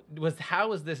trying to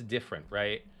how is this different,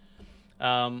 right?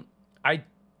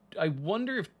 I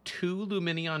wonder if 2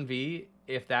 Lumineon V,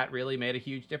 if that really made a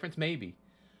huge difference. Maybe.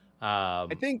 I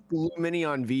think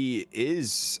Lumineon V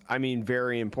is,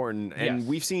 very important. And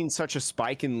we've seen such a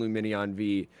spike in Lumineon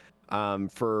V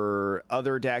for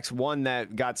other decks. One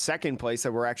that got second place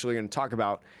that we're actually going to talk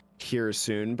about here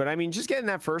soon. But just getting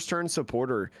that first turn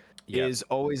supporter is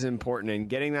always important. And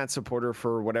getting that supporter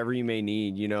for whatever you may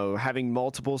need, having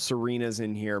multiple Serenas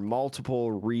in here,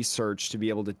 multiple research to be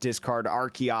able to discard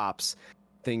Archeops,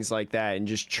 things like that, and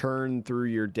just churn through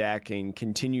your deck and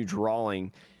continue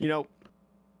drawing,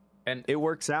 and it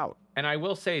works out. And I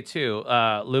will say too,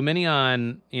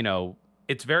 Lumineon,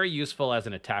 it's very useful as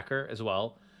an attacker as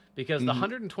well, because the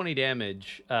 120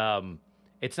 damage,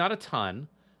 it's not a ton,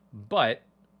 but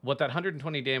what that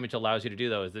 120 damage allows you to do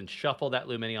though is then shuffle that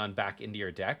Lumineon back into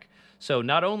your deck. So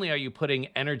not only are you putting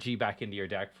energy back into your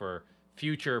deck for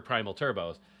future Primal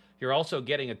Turbos, you're also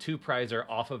getting a 2-prizer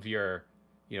off of your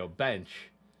bench,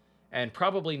 and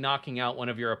probably knocking out one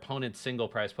of your opponent's single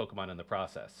prize Pokemon in the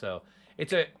process. So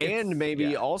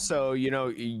also,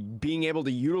 being able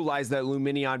to utilize that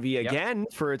Lumineon V again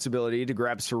for its ability to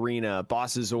grab Serena,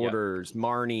 Boss's Orders,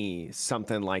 Marnie,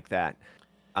 something like that.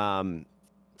 And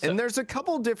there's a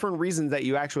couple different reasons that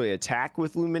you actually attack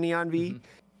with Lumineon V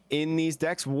in these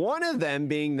decks. One of them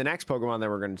being the next Pokemon that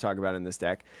we're going to talk about in this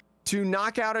deck, to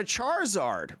knock out a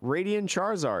Charizard, Radiant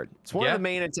Charizard. It's one of the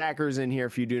main attackers in here,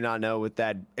 if you do not know, with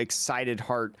that Excited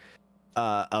Heart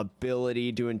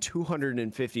ability, doing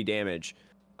 250 damage.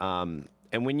 And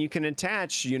when you can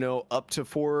attach, up to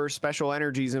 4 special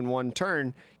energies in one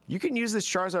turn, you can use this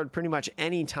Charizard pretty much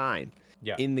any time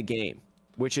in the game,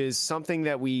 which is something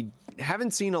that we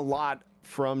haven't seen a lot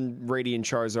from Radiant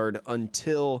Charizard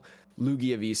until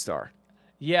Lugia V-Star.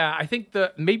 Yeah, I think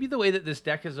maybe the way that this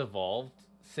deck has evolved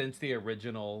since the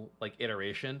original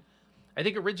iteration. I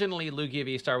think originally Lugia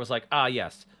V-Star was like,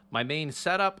 yes, my main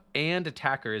setup and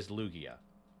attacker is Lugia,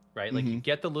 right? Like you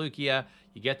get the Lugia,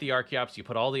 you get the Archeops, you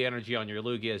put all the energy on your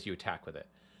Lugia as you attack with it.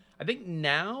 I think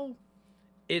now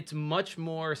it's much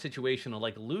more situational.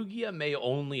 Like Lugia may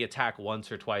only attack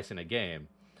once or twice in a game,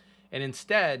 and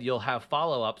instead you'll have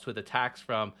follow-ups with attacks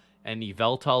from an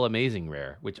Yveltal Amazing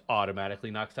Rare, which automatically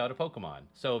knocks out a Pokemon.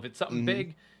 So if it's something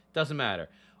big, doesn't matter.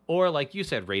 Or like you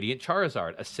said, Radiant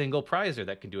Charizard, a single prizer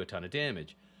that can do a ton of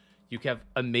damage. You have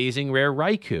Amazing Rare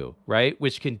Raikou, right?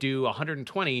 Which can do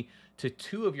 120 to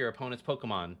 2 of your opponent's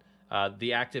Pokemon,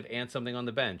 the active and something on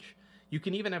the bench. You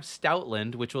can even have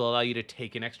Stoutland, which will allow you to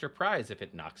take an extra prize if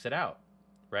it knocks it out,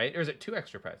 right? Or is it 2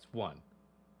 extra prizes? 1. I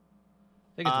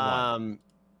think it's 1.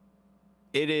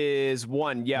 It is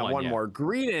 1. Yeah, one more.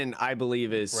 Greedent, I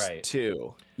believe, is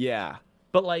 2. Yeah.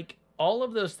 But all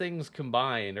of those things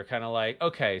combined are kind of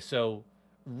okay, so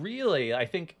really, I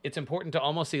think it's important to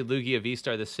almost see Lugia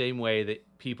V-Star the same way that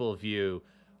people view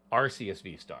Arceus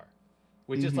V-Star,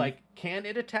 which is can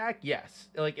it attack? Yes.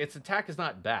 Its attack is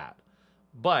not bad,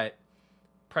 but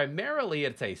primarily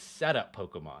it's a setup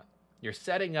Pokemon. You're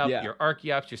setting up your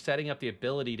Archeops, you're setting up the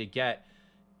ability to get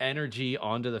energy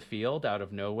onto the field out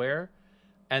of nowhere.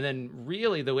 And then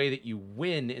really the way that you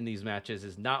win in these matches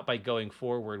is not by going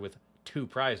forward with 2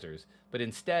 prizers, but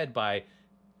instead by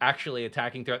actually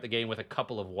attacking throughout the game with a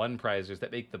couple of 1-prizers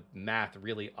that make the math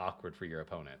really awkward for your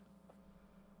opponent.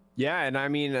 Yeah, and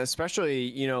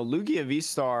especially, Lugia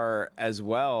V-Star as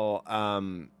well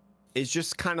is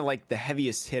just kind of like the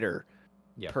heaviest hitter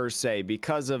per se,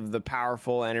 because of the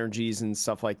powerful energies and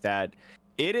stuff like that.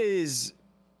 It is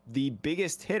the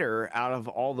biggest hitter out of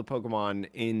all the Pokemon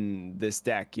in this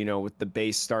deck, with the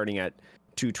base starting at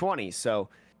 220. So,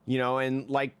 and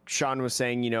like Sean was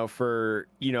saying, for,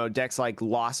 decks like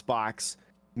Lost Box,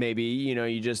 maybe,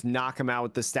 you just knock them out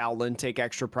with the Stoutland, take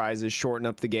extra prizes, shorten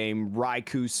up the game.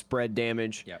 Raikou spread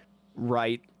damage.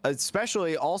 right?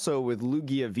 Especially also with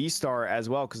Lugia V-Star as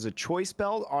well, because a choice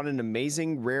belt on an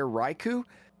amazing rare Raikou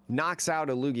knocks out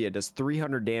a Lugia, does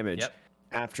 300 damage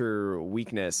after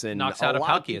weakness, and knocks out a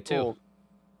Palkia too.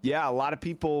 Yeah, a lot of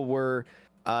people were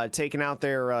taking out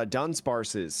their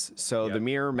Dunsparces. So the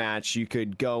mirror match, you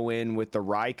could go in with the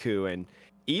Raikou, and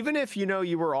even if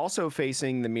you were also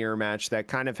facing the mirror match that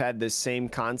kind of had this same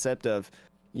concept of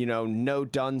no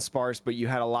Dunsparce, but you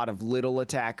had a lot of little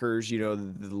attackers,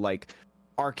 like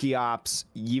Archeops,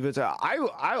 Yivata.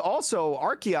 I also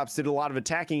Archeops did a lot of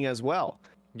attacking as well.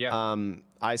 Yeah.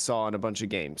 I saw in a bunch of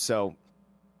games. So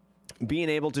being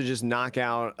able to just knock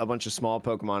out a bunch of small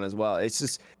Pokemon as well,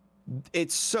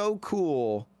 it's so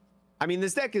cool. I mean,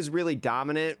 this deck is really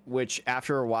dominant, which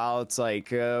after a while it's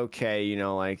like, okay,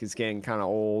 like it's getting kind of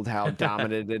old how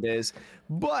dominant it is.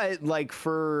 But like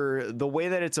for the way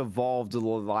that it's evolved the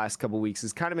last couple of weeks,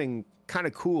 has kind of been kind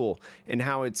of cool in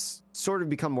how it's sort of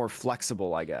become more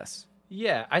flexible, I guess.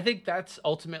 Yeah, I think that's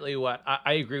ultimately what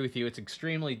I agree with you. It's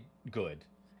extremely good.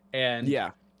 And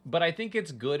but I think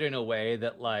it's good in a way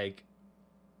that like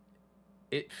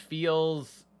it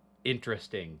feels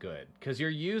interesting good because you're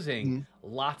using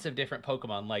lots of different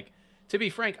Pokemon. Like, to be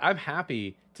frank, I'm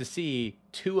happy to see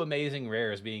 2 amazing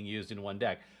rares being used in one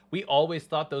deck. We always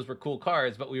thought those were cool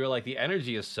cards, but we were like, the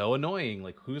energy is so annoying.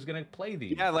 Like, who's gonna play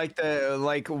these? Yeah,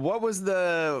 what was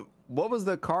the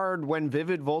card when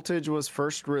Vivid Voltage was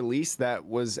first released that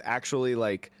was actually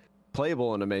like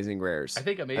playable in Amazing Rares? I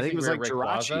think it was like Rayquaza.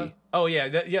 Jirachi. Oh yeah,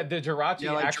 the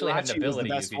Jirachi actually had an ability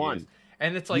was the best one. Use.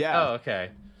 And it's like, oh, okay.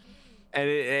 And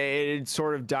it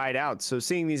sort of died out. So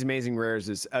seeing these Amazing Rares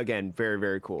is, again, very,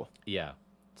 very cool. Yeah.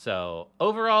 So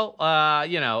overall,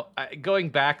 going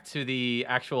back to the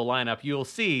actual lineup, you'll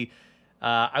see,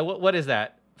 what is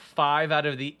that? 5 out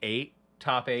of the 8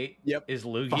 top 8 is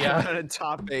Lugia. 5 out of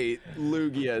top 8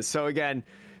 Lugia. So again,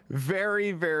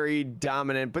 very, very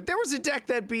dominant. But there was a deck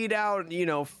that beat out,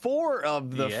 4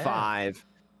 of the 5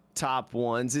 top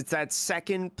ones. It's that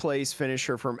second place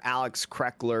finisher from Alex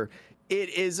Kreckler. It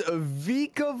is a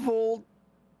Vikavolt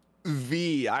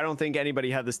V. I don't think anybody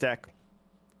had this deck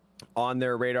on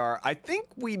their radar. I think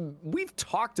we've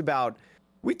talked about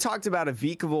a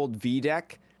Vikavolt V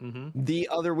deck the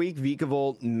other week,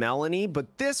 Vikavolt Melanie,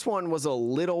 but this one was a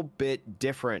little bit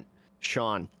different,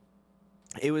 Sean.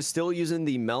 It was still using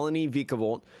the Melanie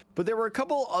Vikavolt, but there were a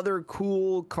couple other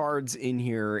cool cards in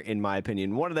here, in my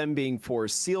opinion. One of them being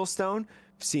Forest Sealstone.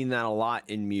 I've seen that a lot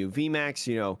in Mew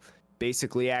VMAX,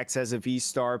 basically acts as a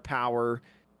V-Star power,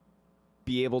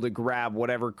 be able to grab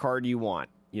whatever card you want.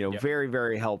 Very,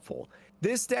 very helpful.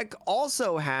 This deck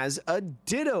also has a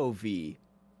Ditto V,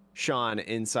 Sean,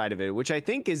 inside of it, which I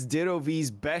think is Ditto V's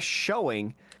best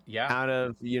showing out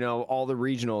of, all the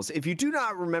regionals. If you do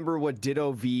not remember what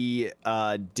Ditto V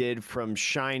did from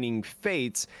Shining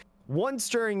Fates, once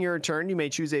during your turn, you may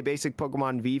choose a basic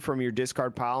Pokemon V from your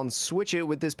discard pile and switch it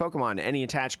with this Pokemon. Any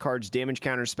attached cards, damage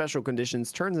counters, special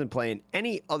conditions, turns in play, and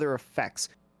any other effects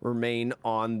remain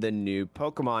on the new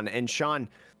Pokemon. And Sean,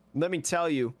 let me tell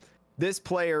you, this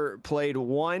player played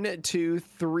 1, 2,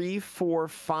 3, 4,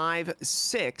 5,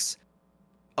 6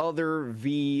 other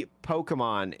V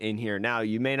Pokemon in here. Now,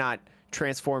 you may not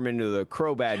transform into the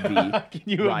Crobat V. Can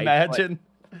you imagine?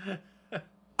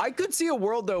 I could see a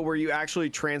world, though, where you actually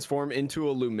transform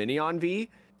into a Lumineon V,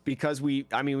 because we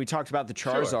talked about the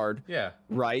Charizard. Sure.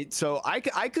 Right? So I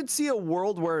could see a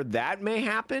world where that may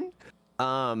happen.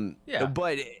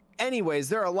 But anyways,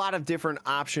 there are a lot of different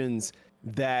options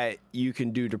that you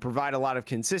can do to provide a lot of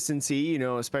consistency,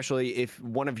 especially if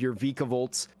one of your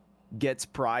Vikavolts gets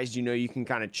prized, you can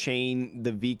kind of chain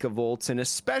the Vikavolts, and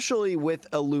especially with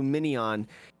a Lumineon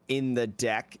in the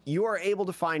deck, you are able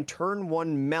to find turn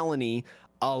 1 Melanie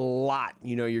a lot.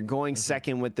 You're going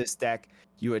second with this deck.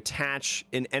 You attach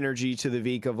an energy to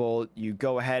the Vikavolt, you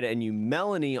go ahead and you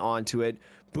Melanie onto it.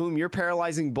 Boom, you're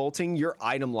paralyzing, bolting, you're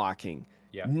item locking.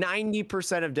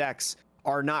 90% of decks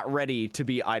are not ready to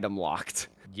be item locked.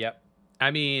 Yep.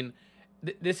 I mean,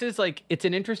 this is like, it's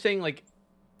an interesting, like,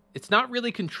 it's not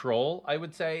really control, I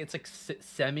would say. It's like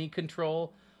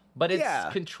semi-control, but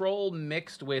it's control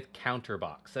mixed with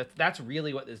counterbox. That's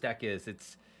really what this deck is.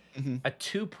 It's a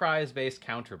 2 prize-based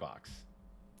counterbox.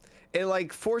 It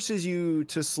like forces you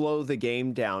to slow the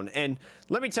game down. And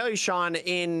let me tell you, Sean,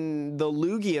 in the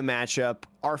Lugia matchup,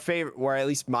 our favorite, or at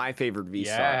least my favorite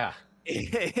V-Star,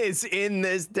 is in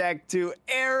this deck too.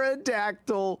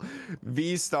 Aerodactyl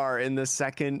V-Star in the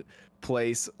second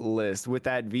place list with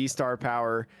that V-Star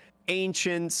power.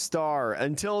 Ancient Star.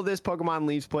 Until this Pokemon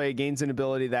leaves play, it gains an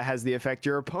ability that has the effect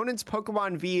your opponent's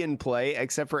Pokemon V in play,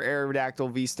 except for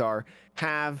Aerodactyl V-Star,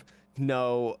 have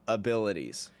no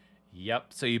abilities. Yep.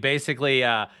 So you basically,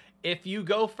 if you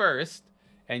go first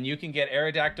and you can get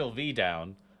Aerodactyl V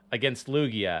down against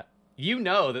Lugia, you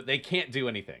know that they can't do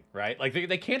anything, right? Like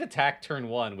they can't attack turn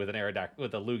 1 with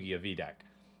with a Lugia V deck.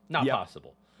 Not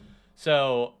possible.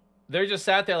 So they're just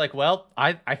sat there like, well,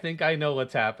 I think I know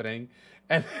what's happening.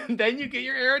 And then you get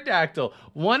your Aerodactyl.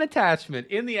 1 attachment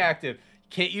in the active.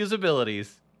 Can't use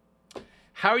abilities.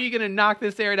 How are you going to knock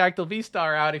this Aerodactyl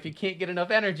V-Star out if you can't get enough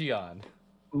energy on?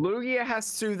 Lugia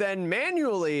has to then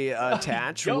manually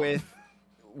attach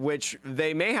which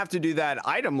they may have to do that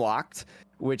item locked,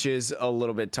 which is a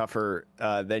little bit tougher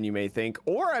than you may think.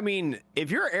 Or, I mean, if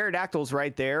your Aerodactyl's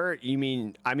right there,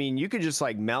 you could just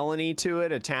like Melanie to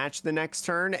it, attach the next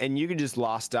turn, and you could just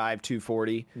Lost Dive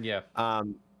 240. Yeah.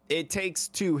 It takes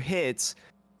 2 hits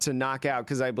to knock out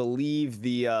because I believe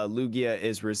the Lugia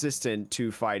is resistant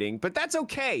to fighting, but that's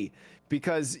okay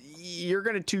because you're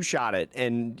going to 2-shot it,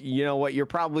 and you know what? You're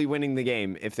probably winning the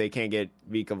game if they can't get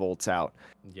Vikavolts out.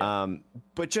 Yeah.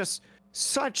 But just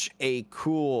such a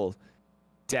cool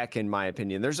deck, in my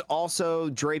opinion. There's also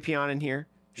Drapion in here.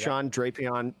 Yeah. Sean,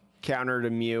 Drapion, counter to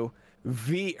Mew.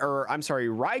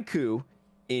 Raikou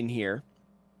in here.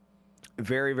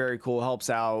 Very, very cool. Helps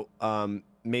out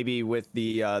maybe with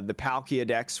the Palkia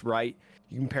decks, right?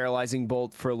 You can Paralyzing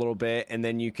Bolt for a little bit, and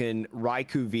then you can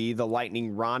Raikou V, the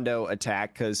Lightning Rondo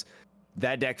attack, because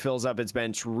that deck fills up its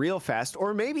bench real fast.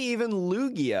 Or maybe even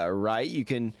Lugia, right? You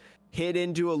can hit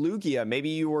into a Lugia. Maybe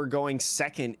you were going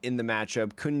second in the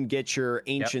matchup, couldn't get your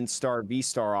Ancient Star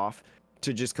V-Star off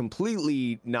to just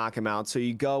completely knock him out. So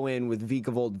you go in with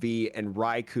Vikavolt V and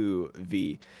Raikou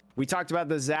V. We talked about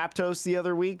the Zapdos the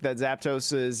other week. That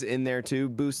Zapdos is in there too.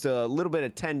 Boost a little bit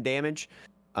of 10 damage.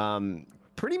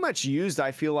 Pretty much used,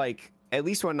 I feel like, at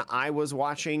least when I was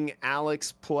watching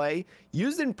Alex play,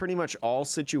 used in pretty much all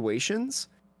situations,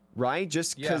 right?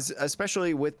 Just because,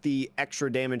 especially with the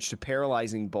extra damage to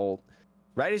Paralyzing Bolt,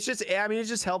 right? It's just, I mean, it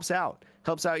just helps out.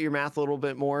 Helps out your math a little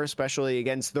bit more, especially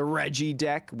against the Reggie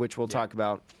deck, which we'll talk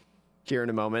about here in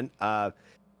a moment.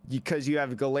 Because you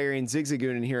have Galarian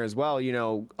Zigzagoon in here as well, you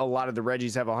know, a lot of the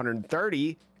Reggies have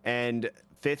 130, and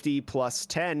 50 plus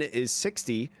 10 is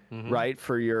 60, right,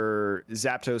 for your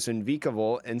Zapdos and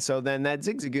Vikavolt. And so then that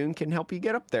Zigzagoon can help you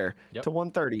get up there to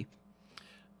 130.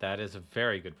 That is a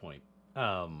very good point.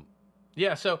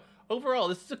 Yeah, so overall,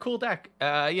 this is a cool deck.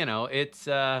 You know, it's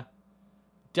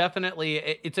definitely,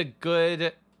 it's a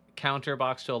good counter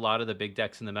box to a lot of the big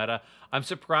decks in the meta. I'm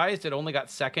surprised it only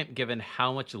got second given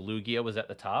how much Lugia was at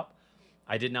the top.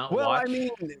 I did not watch. Well, I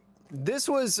mean, this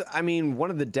was,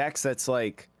 one of the decks that's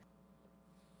like,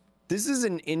 this is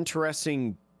an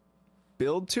interesting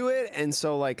build to it. And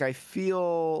so like, I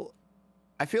feel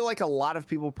like a lot of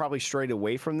people probably strayed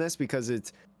away from this because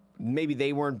it's, maybe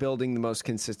they weren't building the most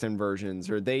consistent versions,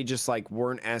 or they just like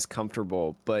weren't as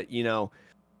comfortable. But you know,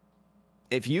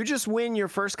 if you just win your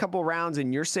first couple rounds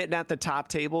and you're sitting at the top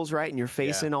tables, right, and you're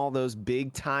facing all those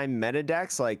big time meta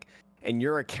decks, like, and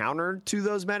you're a counter to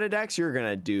those meta decks, you're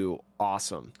gonna do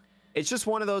awesome. It's just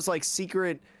one of those like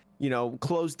secret, you know,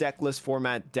 closed deck list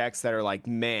format decks that are like,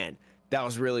 man, that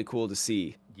was really cool to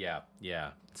see. Yeah.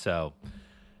 So,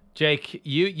 Jake,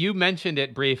 you mentioned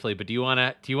it briefly, but do you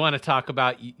want to talk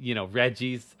about, you know,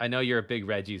 Reggies? I know you're a big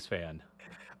Reggies fan.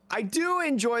 I do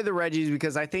enjoy the Reggies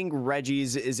because I think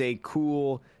Reggies is a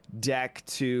cool deck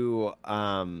to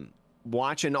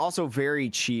watch, and also very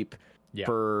cheap.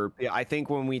 I think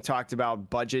when we talked about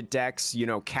budget decks, you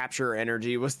know, Capture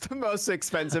Energy was the most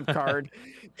expensive card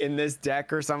in this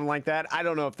deck or something like that. I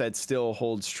don't know if that still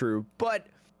holds true, but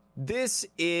this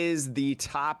is the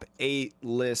top 8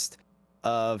 list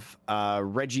of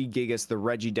Regigigas, the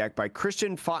Reggie deck by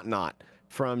Christian Fotnot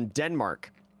from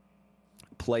Denmark.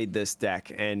 Played this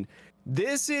deck, and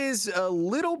this is a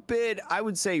little bit, I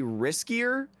would say,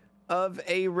 riskier of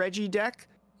a Reggie deck,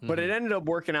 but it ended up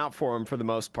working out for him for the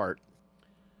most part.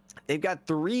 They've got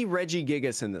 3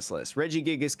 Regigigas in this list.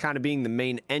 Regigigas kind of being the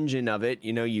main engine of it.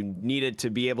 You know, you needed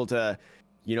to be able to,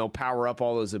 you know, power up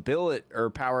all those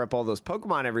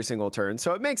Pokemon every single turn.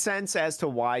 So it makes sense as to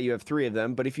why you have 3 of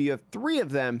them. But if you have 3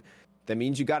 of them, that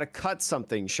means you got to cut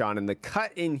something, Sean. And the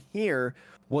cut in here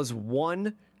was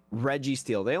 1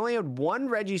 Registeel. They only had 1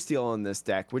 Registeel in this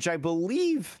deck, which I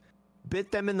believe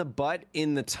bit them in the butt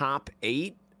in the top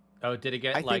 8. Oh, did it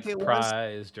get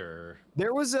prized or?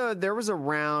 There was a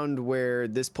round where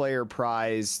this player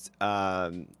prized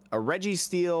a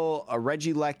Registeel, a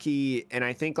Regieleki, and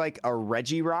I think like a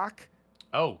Regirock.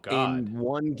 Oh God! In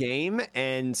one game,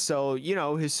 and so you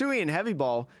know, Hisuian Heavy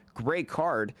Ball, great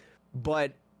card,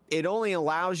 but it only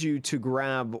allows you to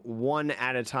grab one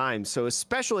at a time. So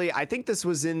especially, I think this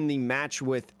was in the match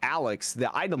with Alex, the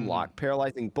item lock,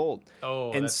 Paralyzing Bolt.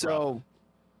 Oh, and that's so rough.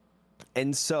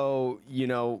 And so, you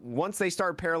know, once they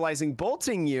start paralyzing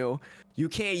bolting you, you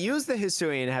can't use the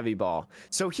Hisuian Heavy Ball.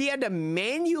 So he had to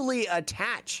manually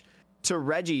attach to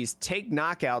Reggie's, take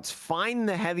knockouts, find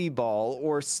the Heavy Ball,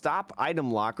 or stop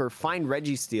item lock, or find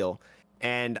Registeel.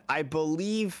 And I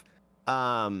believe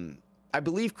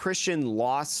Christian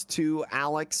lost to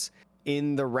Alex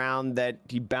in the round that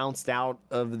he bounced out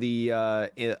of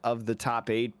the top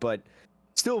 8, but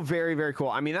still very, very cool.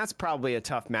 I mean, that's probably a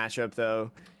tough matchup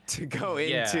though to go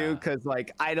into, because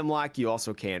like item lock, you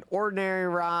also can't ordinary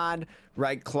rod,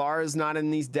 right? Clara's not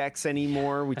in these decks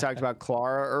anymore. We talked about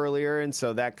Clara earlier, and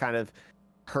so that kind of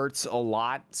hurts a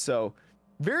lot. So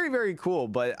very, very cool.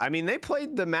 But I mean, they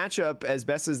played the matchup as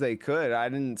best as they could. I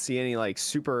didn't see any like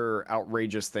super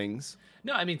outrageous things.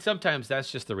 No, I mean, sometimes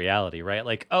that's just the reality, right?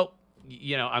 Like, oh,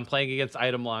 you know, I'm playing against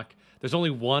item lock. There's only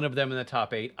one of them in the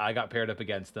top 8. I got paired up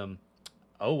against them.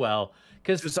 Oh, well.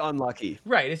 Because just unlucky.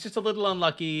 Right. It's just a little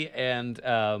unlucky. And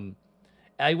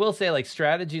I will say, like,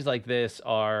 strategies like this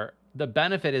are, the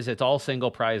benefit is it's all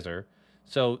single prizer.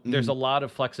 So there's a lot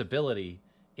of flexibility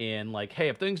in, like, hey,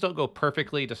 if things don't go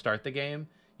perfectly to start the game,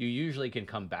 you usually can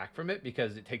come back from it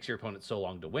because it takes your opponent so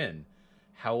long to win.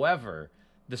 However,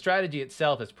 the strategy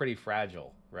itself is pretty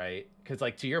fragile, right? Because,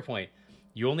 like, to your point,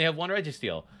 you only have one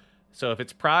Registeel. So if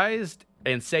it's prized,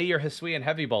 and say your Hisuian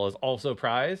Heavy Ball is also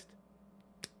prized,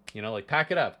 you know, like,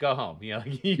 pack it up, go home. You know,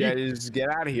 yeah, just get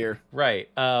out of here. Right.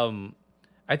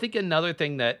 I think another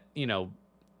thing that, you know,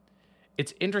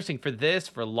 it's interesting for this,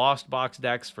 for Lost Box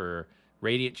decks, for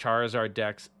Radiant Charizard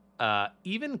decks,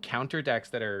 even counter decks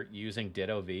that are using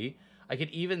Ditto V. I could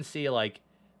even see, like,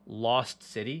 Lost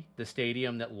City, the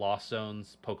stadium that Lost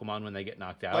Zones Pokemon when they get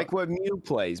knocked out. Like what Mew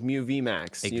plays, Mew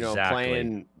VMAX. Exactly. You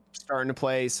know, starting to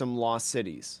play some Lost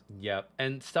Cities. Yep.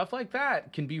 And stuff like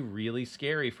that can be really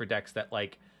scary for decks that,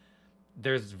 like,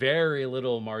 there's very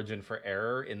little margin for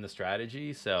error in the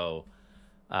strategy. So,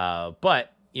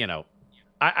 but, you know,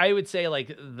 I would say, like,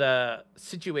 the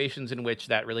situations in which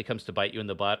that really comes to bite you in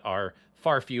the butt are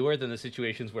far fewer than the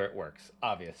situations where it works,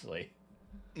 obviously.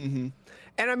 Mm-hmm.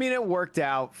 And I mean, it worked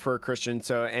out for Christian.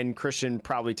 So, and Christian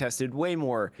probably tested way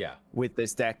more with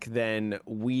this deck than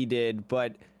we did.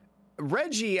 But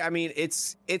Reggie, I mean,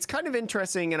 it's kind of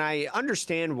interesting, and I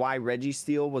understand why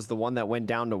Registeel was the one that went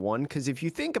down to 1. Because if you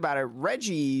think about it,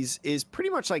 Reggie's is pretty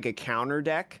much like a counter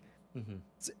deck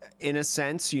in a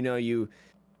sense. You know, you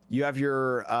have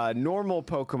your normal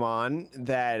Pokemon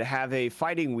that have a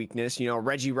fighting weakness. You know,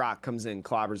 Reggie Rock comes in,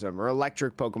 clobbers them, or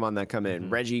electric Pokemon that come in,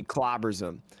 Reggie clobbers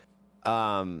them.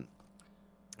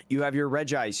 You have your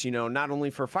Regice, you know, not only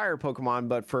for fire Pokemon,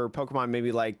 but for Pokemon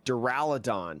maybe like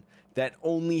Duraludon that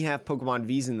only have Pokemon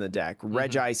Vs in the deck.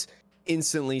 Regice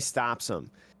instantly stops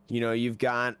them. You know, you've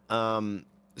got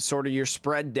sort of your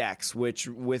spread decks, which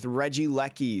with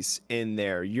Regielekis in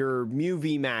there, your Mew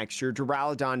VMAX, your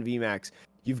Duraludon VMAX.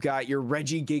 You've got your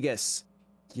Regigigas,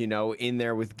 you know, in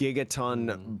there with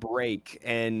Gigaton Break,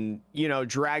 and, you know,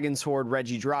 Dragon Sword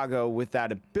Regidrago with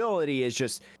that ability is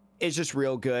just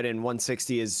real good, and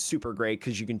 160 is super great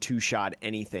because you can two-shot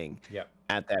anything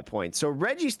at that point. So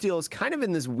Registeel is kind of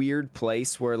in this weird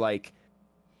place where, like,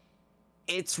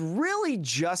 it's really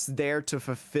just there to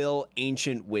fulfill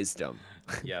ancient wisdom.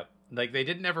 Yep. Like, they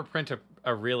didn't ever print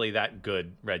a really that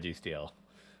good Registeel.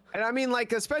 And I mean,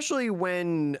 like, especially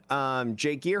when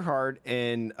Jake Gearhart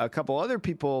and a couple other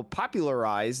people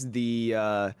popularized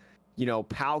the, you know,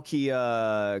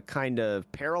 Palkia kind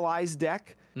of paralyzed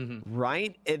deck,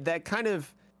 right? That kind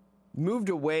of moved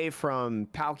away from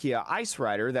Palkia Ice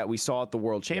Rider that we saw at the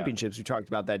World Championships. We talked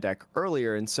about that deck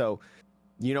earlier. And so,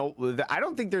 you know, I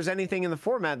don't think there's anything in the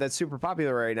format that's super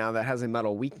popular right now that has a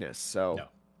metal weakness. So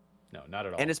no, not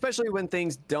at all. And especially when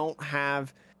things don't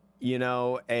have, you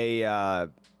know,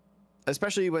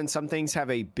 especially when some things have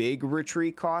a big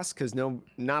retreat cost, because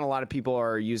not a lot of people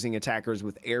are using attackers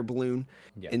with air balloon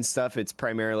and stuff. It's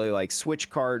primarily like switch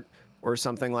cart or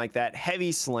something like that.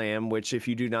 Heavy slam, which if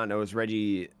you do not know is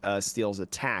Registeel's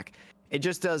attack, it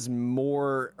just does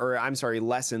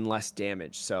less and less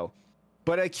damage. So,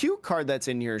 but a cute card that's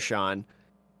in here, Sean,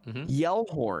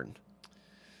 Yellhorn.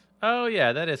 Oh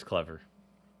yeah, that is clever.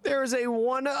 There's a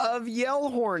one of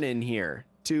Yellhorn in here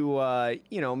to,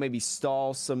 you know, maybe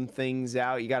stall some things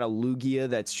out. You got a Lugia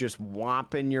that's just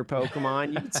whomping your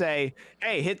Pokemon. You could say,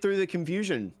 hey, hit through the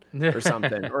confusion or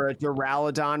something. Or a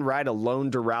Duraludon, right? A lone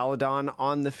Duraludon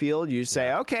on the field. You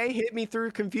say, okay, hit me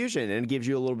through confusion. And it gives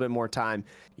you a little bit more time,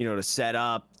 you know, to set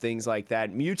up, things like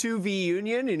that. Mewtwo V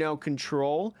Union, you know,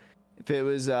 control. If it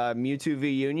was Mewtwo v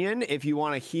Union, if you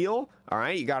want to heal, all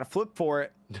right, you got to flip for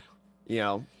it. You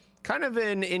know, kind of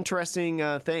an interesting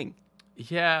thing.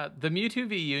 Yeah, the Mewtwo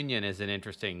v Union is an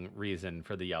interesting reason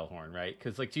for the Yellhorn, right?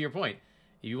 Because, like, to your point,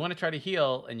 if you want to try to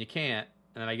heal and you can't,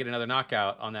 and then I get another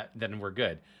knockout on that, then we're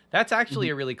good. That's actually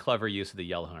a really clever use of the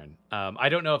Yellhorn. I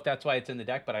don't know if that's why it's in the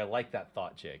deck, but I like that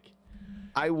thought, Jake.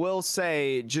 I will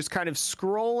say, just kind of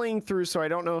scrolling through, so I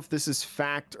don't know if this is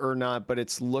fact or not, but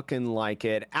it's looking like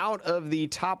it. Out of the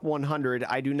top 100,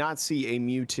 I do not see a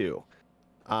Mewtwo.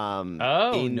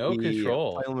 No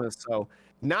control. So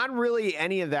not really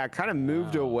any of that. Kind of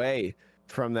moved away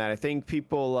from that. I think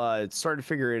people started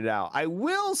figuring it out. I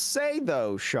will say,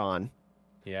 though, Sean.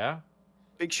 Yeah?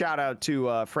 Big shout out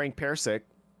to Frank Persick,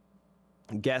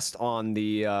 guest on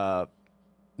the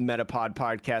Metapod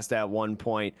podcast at one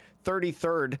point.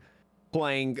 33rd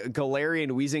playing Galarian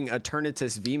Weezing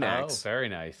Eternatus VMAX. Oh, very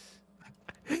nice.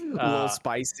 A little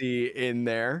spicy in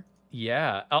there.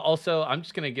 Yeah. Also, I'm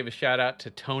just going to give a shout out to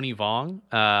Tony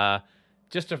Vong.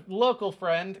 Just a local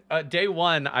friend. Day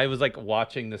one, I was like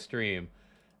watching the stream,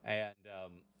 and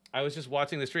I was just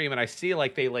watching the stream, and I see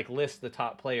like they like list the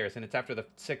top players, and it's after the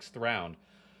 6th round.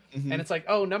 And it's like,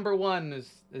 oh, number 1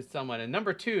 is someone, and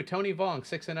number 2, Tony Vong,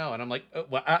 6-0, and I'm like, oh,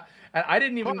 well, I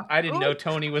didn't know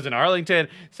Tony was in Arlington.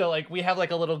 So like we have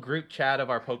like a little group chat of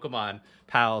our Pokemon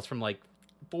pals from like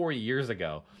 4 years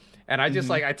ago, and I just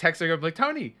like I texted her, I'm like,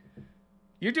 Tony,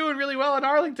 you're doing really well in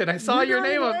Arlington. I saw your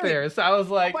name up there, so I was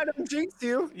like, I don't jinx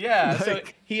you. Yeah. So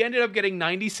he ended up getting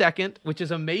 92nd, which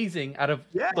is amazing out of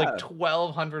like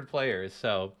 1,200 players.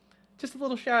 So just a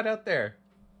little shout out there.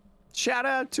 Shout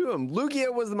out to him.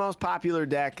 Lugia was the most popular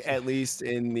deck, at least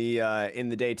in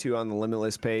the day 2 on the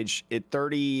Limitless page. It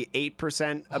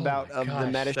 38% about of the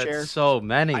meta share. That's so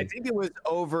many. I think it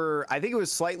was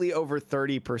slightly over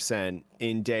 30%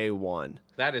 in day 1.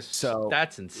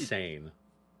 That's insane.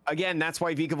 Again, that's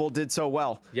why Vikavolt did so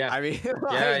well. Yeah. I mean,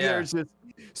 there's just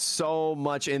so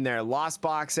much in there. Lost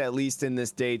Box, at least in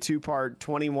this day 2 part,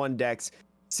 21 decks,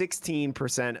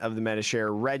 16% of the meta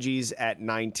share. Reggie's at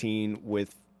 19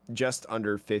 with just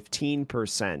under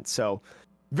 15%. So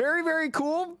very, very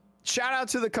cool. Shout out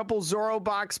to the couple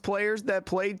Zorobox players that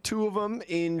played, 2 of them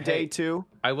in day 2.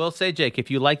 I will say, Jake,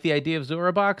 if you like the idea of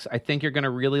Zorobox, I think you're going to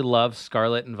really love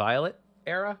Scarlet and Violet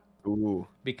era. Ooh.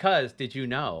 Because did you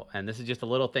know, and this is just a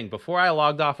little thing, before I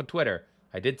logged off of Twitter,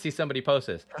 I did see somebody post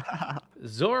this.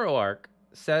 Zoroark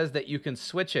says that you can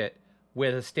switch it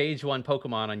with a stage 1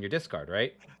 Pokemon on your discard,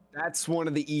 right? That's one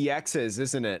of the EXs,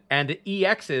 isn't it? And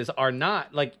EXs are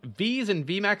not, like Vs and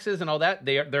VMAXs and all that,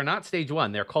 they're not stage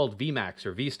 1. They're called VMAX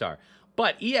or V-Star.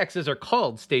 But EXs are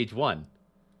called stage 1.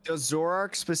 Does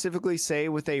Zoroark specifically say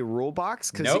with a rule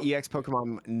box? Because the EX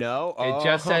Pokemon, no. It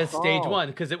just says stage 1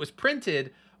 because it was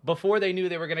printed before they knew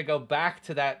they were going to go back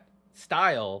to that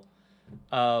style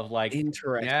of like...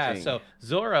 Interesting. Yeah, so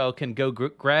Zoro can go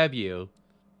grab you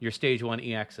your stage 1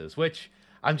 EXs, which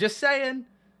I'm just saying...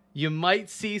 You might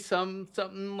see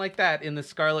something like that in the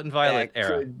Scarlet and Violet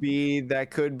era. That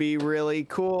could be really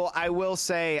cool. I will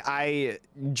say I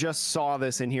just saw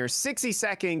this in here.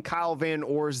 60-second Kyle Van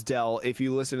Orsdell. If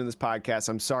you listen to this podcast,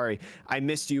 I'm sorry. I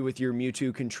missed you with your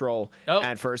Mewtwo control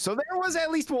at first. So there was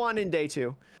at least one in day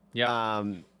 2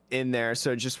 in there.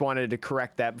 So just wanted to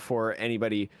correct that before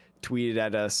anybody tweeted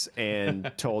at us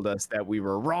and told us that we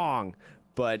were wrong.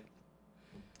 But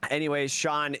anyways,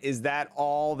 Sean, is that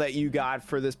all that you got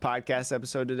for this podcast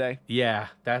episode today? Yeah,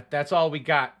 that's all we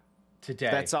got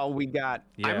today. That's all we got.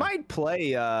 Yeah. I might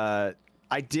play, I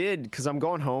did, because I'm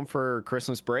going home for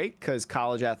Christmas break, because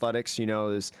college athletics, you know,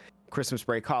 is Christmas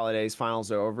break, holidays,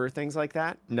 finals are over, things like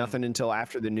that. Nothing until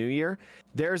after the new year.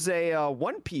 There's a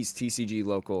One Piece TCG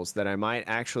locals that I might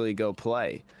actually go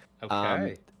play.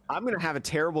 Okay. I'm gonna have a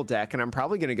terrible deck, and I'm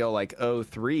probably gonna go like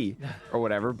 0-3 or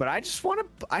whatever. But I just want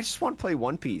to play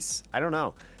One Piece. I don't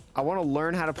know. I want to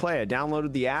learn how to play. I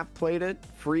downloaded the app, played it.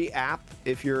 Free app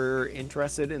if you're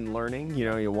interested in learning. You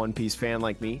know, you're a One Piece fan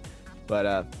like me.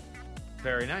 But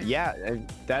very nice. Yeah,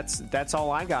 that's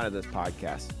all I got of this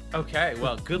podcast. Okay.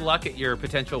 Well, good luck at your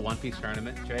potential One Piece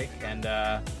tournament, Jake, and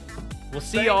we'll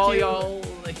see y'all.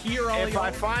 If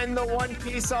I find the One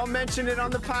Piece, I'll mention it on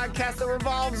the podcast that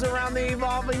revolves around the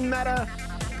evolving meta.